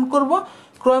নির্ধারণ করব?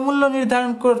 ক্রয় মূল্য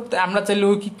নির্ধারণ করতে আমরা চাইলে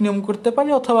ঐকিক নিয়ম করতে পারি,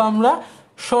 অথবা আমরা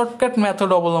শর্টকাট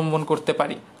মেথড অবলম্বন করতে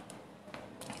পারি।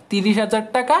 30,000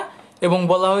 টাকা এবং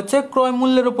বলা হয়েছে ক্রয়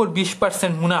মূল্যের উপর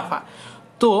 20% মুনাফা।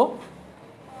 তো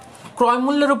ক্রয়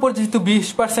মূল্যের উপর যেহেতু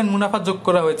 20% মুনাফা যোগ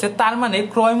করা হয়েছে, তার মানে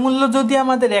ক্রয় মূল্য যদি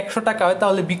আমাদের 100 টাকা হয়,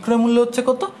 তাহলে বিক্রয় মূল্য হচ্ছে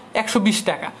কত? 120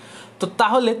 টাকা। তো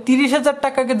তাহলে 30,000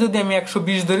 টাকাকে যদি আমি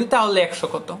 120 ধরি, তাহলে 100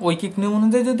 কত? ঐকিক নিয়ম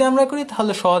অনুযায়ী যদি আমরা করি,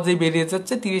 তাহলে সহজেই বেরিয়ে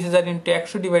যাচ্ছে 30,000 ×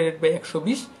 100 /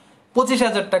 120।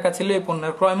 25,000 টাকা ছিল এই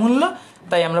পণ্যের ক্রয় মূল্য,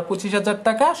 তাই আমরা 25,000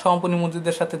 টাকা সমাপনী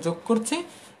মজুদের সাথে যোগ করছি,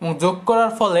 এবং যোগ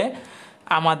করার ফলে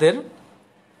আমাদের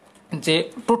যে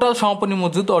টোটাল সমাপনী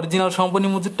মজুদ, অরিজিনাল সমাপনী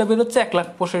মজুদটা বেরোচ্ছে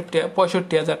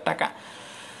 1,65,000 টাকা।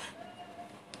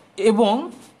 এবং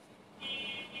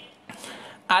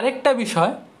আরেকটা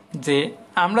বিষয় যে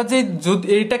আমরা যে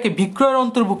এইটাকে বিক্রয়ের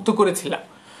অন্তর্ভুক্ত করেছিলাম,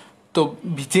 তো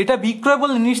যেটা বিক্রয়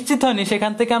বলে নিশ্চিত হয়নি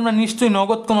সেখান থেকে আমরা নিশ্চয়ই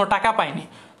নগদ কোনো টাকা পাইনি।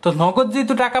 তো নগদ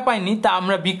যেহেতু টাকা পাইনি, তা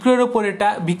আমরা বিক্রয়ের ওপর এটা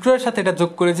বিক্রয়ের সাথে এটা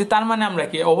যোগ করেছি। তার মানে আমরা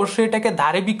কি অবশ্যই এটাকে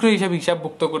ধারে বিক্রয় হিসাবে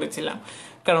হিসাবভুক্ত করেছিলাম,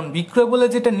 কারণ বিক্রয় বলে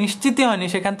যেটা নিশ্চিতই হয়নি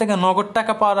সেখান থেকে নগদ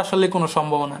টাকা পাওয়ার আসলে কোনো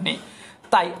সম্ভাবনা নেই।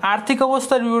 তাই আর্থিক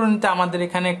অবস্থার বিবরণীতে আমাদের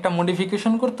এখানে একটা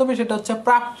মডিফিকেশন করতে হবে, সেটা হচ্ছে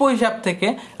প্রাপ্য হিসাব থেকে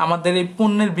আমাদের এই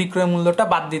পণ্যের বিক্রয় মূল্যটা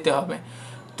বাদ দিতে হবে।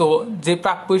 তো যে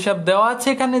প্রাপ্য হিসাব দেওয়া আছে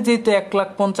এখানে যেহেতু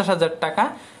 1,50,000 টাকা,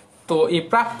 তো এই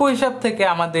প্রাপ্য হিসাব থেকে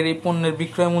আমাদের এই পণ্যের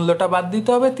বিক্রয় মূল্যটা বাদ দিতে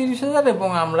হবে 30,000, এবং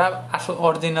আমরা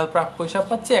অরিজিনাল প্রাপ্য হিসাব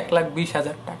পাচ্ছি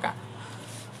 1,20,000 টাকা।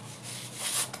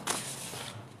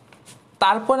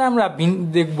 তারপরে আমরা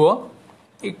দেখব,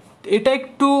 এটা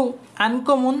একটু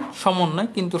আনকমন সমন্বয়,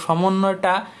 কিন্তু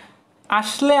সমন্বয়টা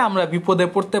আসলে আমরা বিপদে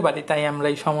পড়তে পারি, তাই আমরা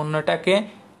এই সমন্বয়টাকে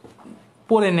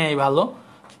পড়ে নেই ভালো।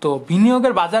 তো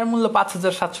বিনিয়োগের বাজার মূল্য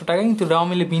 5,700 টাকা, কিন্তু রেওয়া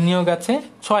মিলে বিনিয়োগ আছে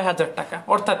 6,000 টাকা।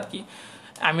 অর্থাৎ কি,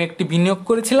 আমি একটি বিনিয়োগ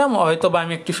করেছিলাম, হয়তো বা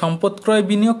আমি একটি সম্পদ ক্রয়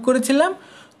বিনিয়োগ করেছিলাম,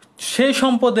 সেই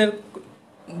সম্পদের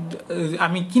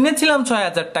আমি কিনেছিলাম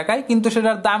 6,000 টাকায়, কিন্তু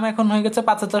সেটার দাম এখন হয়ে গেছে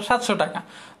 5,700 টাকা।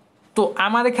 তো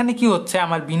আমার এখানে কি হচ্ছে,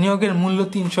 আমার বিনিয়োগের মূল্য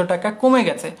 300 টাকা কমে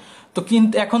গেছে। তো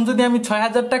কিন্তু এখন যদি আমি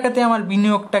 6,000 টাকাতে আমার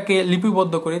বিনিয়োগটাকে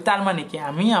লিপিবদ্ধ করি, তার মানে কি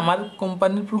আমি আমার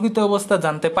কোম্পানির প্রকৃত অবস্থা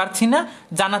জানতে পারছি না,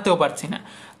 জানাতেও পারছি না।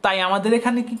 তাই আমাদের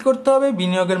এখানে কি করতে হবে,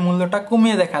 বিনিয়োগের মূল্যটা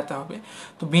কমিয়ে দেখাতে হবে।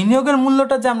 তো বিনিয়োগের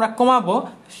মূল্যটা যে আমরা কমাবো,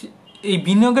 এই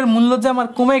বিনিয়োগের মূল্য যে আমার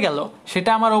কমে গেল, সেটা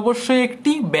আমার অবশ্যই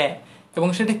একটি ব্যয়, এবং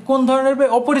সেটি কোন ধরনের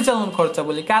ব্যয়, অপরিচালন খরচা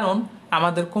বলি। কারণ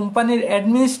আমাদের কোম্পানির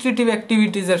অ্যাডমিনিস্ট্রেটিভ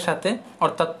অ্যাক্টিভিটিজের সাথে,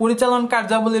 অর্থাৎ পরিচালন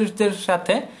কার্যাবলীর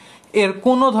সাথে এর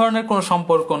কোনো ধরনের কোনো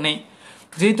সম্পর্ক নেই।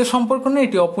 যেহেতু সম্পর্ক নেই,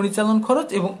 এটি অপরিচালন খরচ,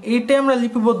 এবং এইটাই আমরা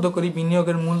লিপিবদ্ধ করি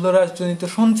বিনিয়োগের মূল্যহ্রাসজনিত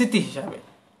সঞ্চিতি হিসাবে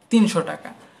 300 টাকা।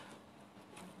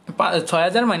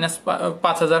 6,000 মাইনাস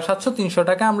 5,700, 300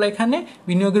 টাকা আমরা এখানে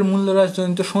বিনিয়োগের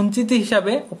মূল্যহ্রাসজনিত সঞ্চিতি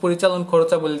হিসাবে পরিচালন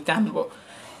খরচাবলীতে আনবো।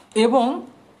 এবং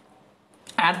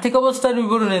আর্থিক অবস্থার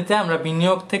বিবরণীতে আমরা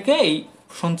বিনিয়োগ থেকে এই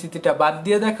সঞ্চিতিটা বাদ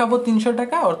দিয়ে দেখাবো 300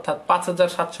 টাকা, অর্থাৎ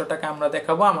 5,700 টাকা আমরা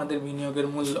দেখাবো আমাদের বিনিয়োগের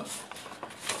মূল্য।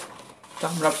 তো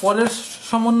আমরা পরের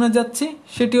সমন্বয়ে যাচ্ছি,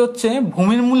 সেটি হচ্ছে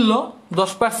ভূমির মূল্য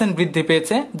 10% বৃদ্ধি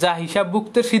পেয়েছে, যা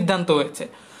হিসাবভুক্তের সিদ্ধান্ত হয়েছে।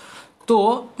 তো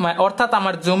অর্থাৎ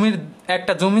আমার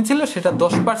একটা জমি ছিল, সেটা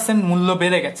 10% মূল্য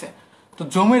বেড়ে গেছে। তো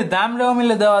জমির দাম রেওয়া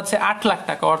মিলে দেওয়া আছে 8 লাখ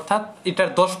টাকা, অর্থাৎ এটার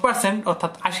 10%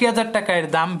 অর্থাৎ 80,000 টাকা এর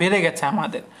দাম বেড়ে গেছে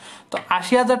আমাদের। তো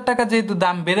 80,000 টাকা যেহেতু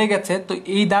দাম বেড়ে গেছে, তো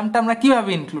এই দামটা আমরা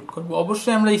কিভাবে ইনক্লুড করব?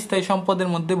 অবশ্যই আমরা স্থায়ী সম্পদের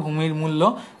মধ্যে ভূমির মূল্য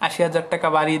 80,000 টাকা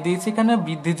বাড়িয়ে দিয়েছি, এখানে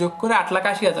বৃদ্ধি যোগ করে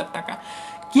 8,80,000 টাকা।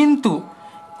 কিন্তু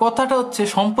কথাটা হচ্ছে,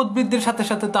 সম্পদ বৃদ্ধির সাথে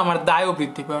সাথে তো আমার দায়ও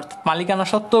বৃদ্ধি পায়, অর্থাৎ মালিকানা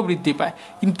সত্ত্বেও বৃদ্ধি পায়।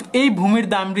 কিন্তু এই ভূমির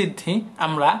দাম বৃদ্ধি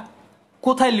আমরা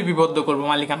কোথায় লিপিবদ্ধ করব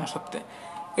মালিকানা সত্ত্বে?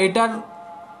 এটার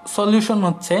সলিউশন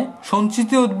হচ্ছে,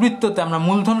 সঞ্চিতি উদ্বৃত্ততে আমরা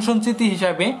মূলধন সঞ্চিতি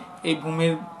হিসাবে এই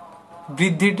ভূমির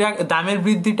দামের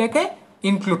বৃদ্ধিটাকে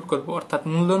ইনক্লুড করব, অর্থাৎ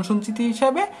মূলধন সঞ্চিতি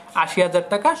হিসাবে 80,000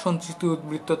 টাকা সঞ্চিতি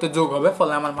উদ্বৃত্ততে যোগ হবে।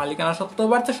 ফলে আমার মালিকানা সত্ত্বেও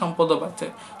বাড়ছে, সম্পদও বাড়ছে,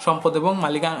 সম্পদ এবং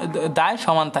মালিকানা দায়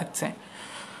সমান থাকছে।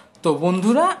 তো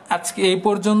বন্ধুরা, আজকে এই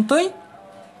পর্যন্তই।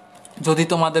 যদি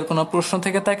তোমাদের কোনো প্রশ্ন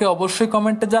থেকে থাকে অবশ্যই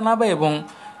কমেন্টে জানাবে, এবং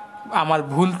আমার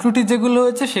ভুল ত্রুটি যেগুলো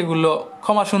হয়েছে সেগুলো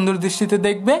ক্ষমা সুন্দর দৃষ্টিতে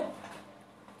দেখবে।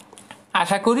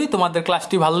 আশা করি তোমাদের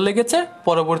ক্লাসটি ভালো লেগেছে।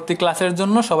 পরবর্তী ক্লাসের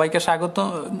জন্য সবাইকে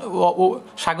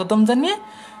স্বাগতম জানিয়ে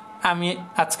আমি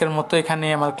আজকের মতো এখানে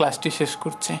আমার ক্লাসটি শেষ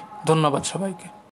করছি। ধন্যবাদ সবাইকে।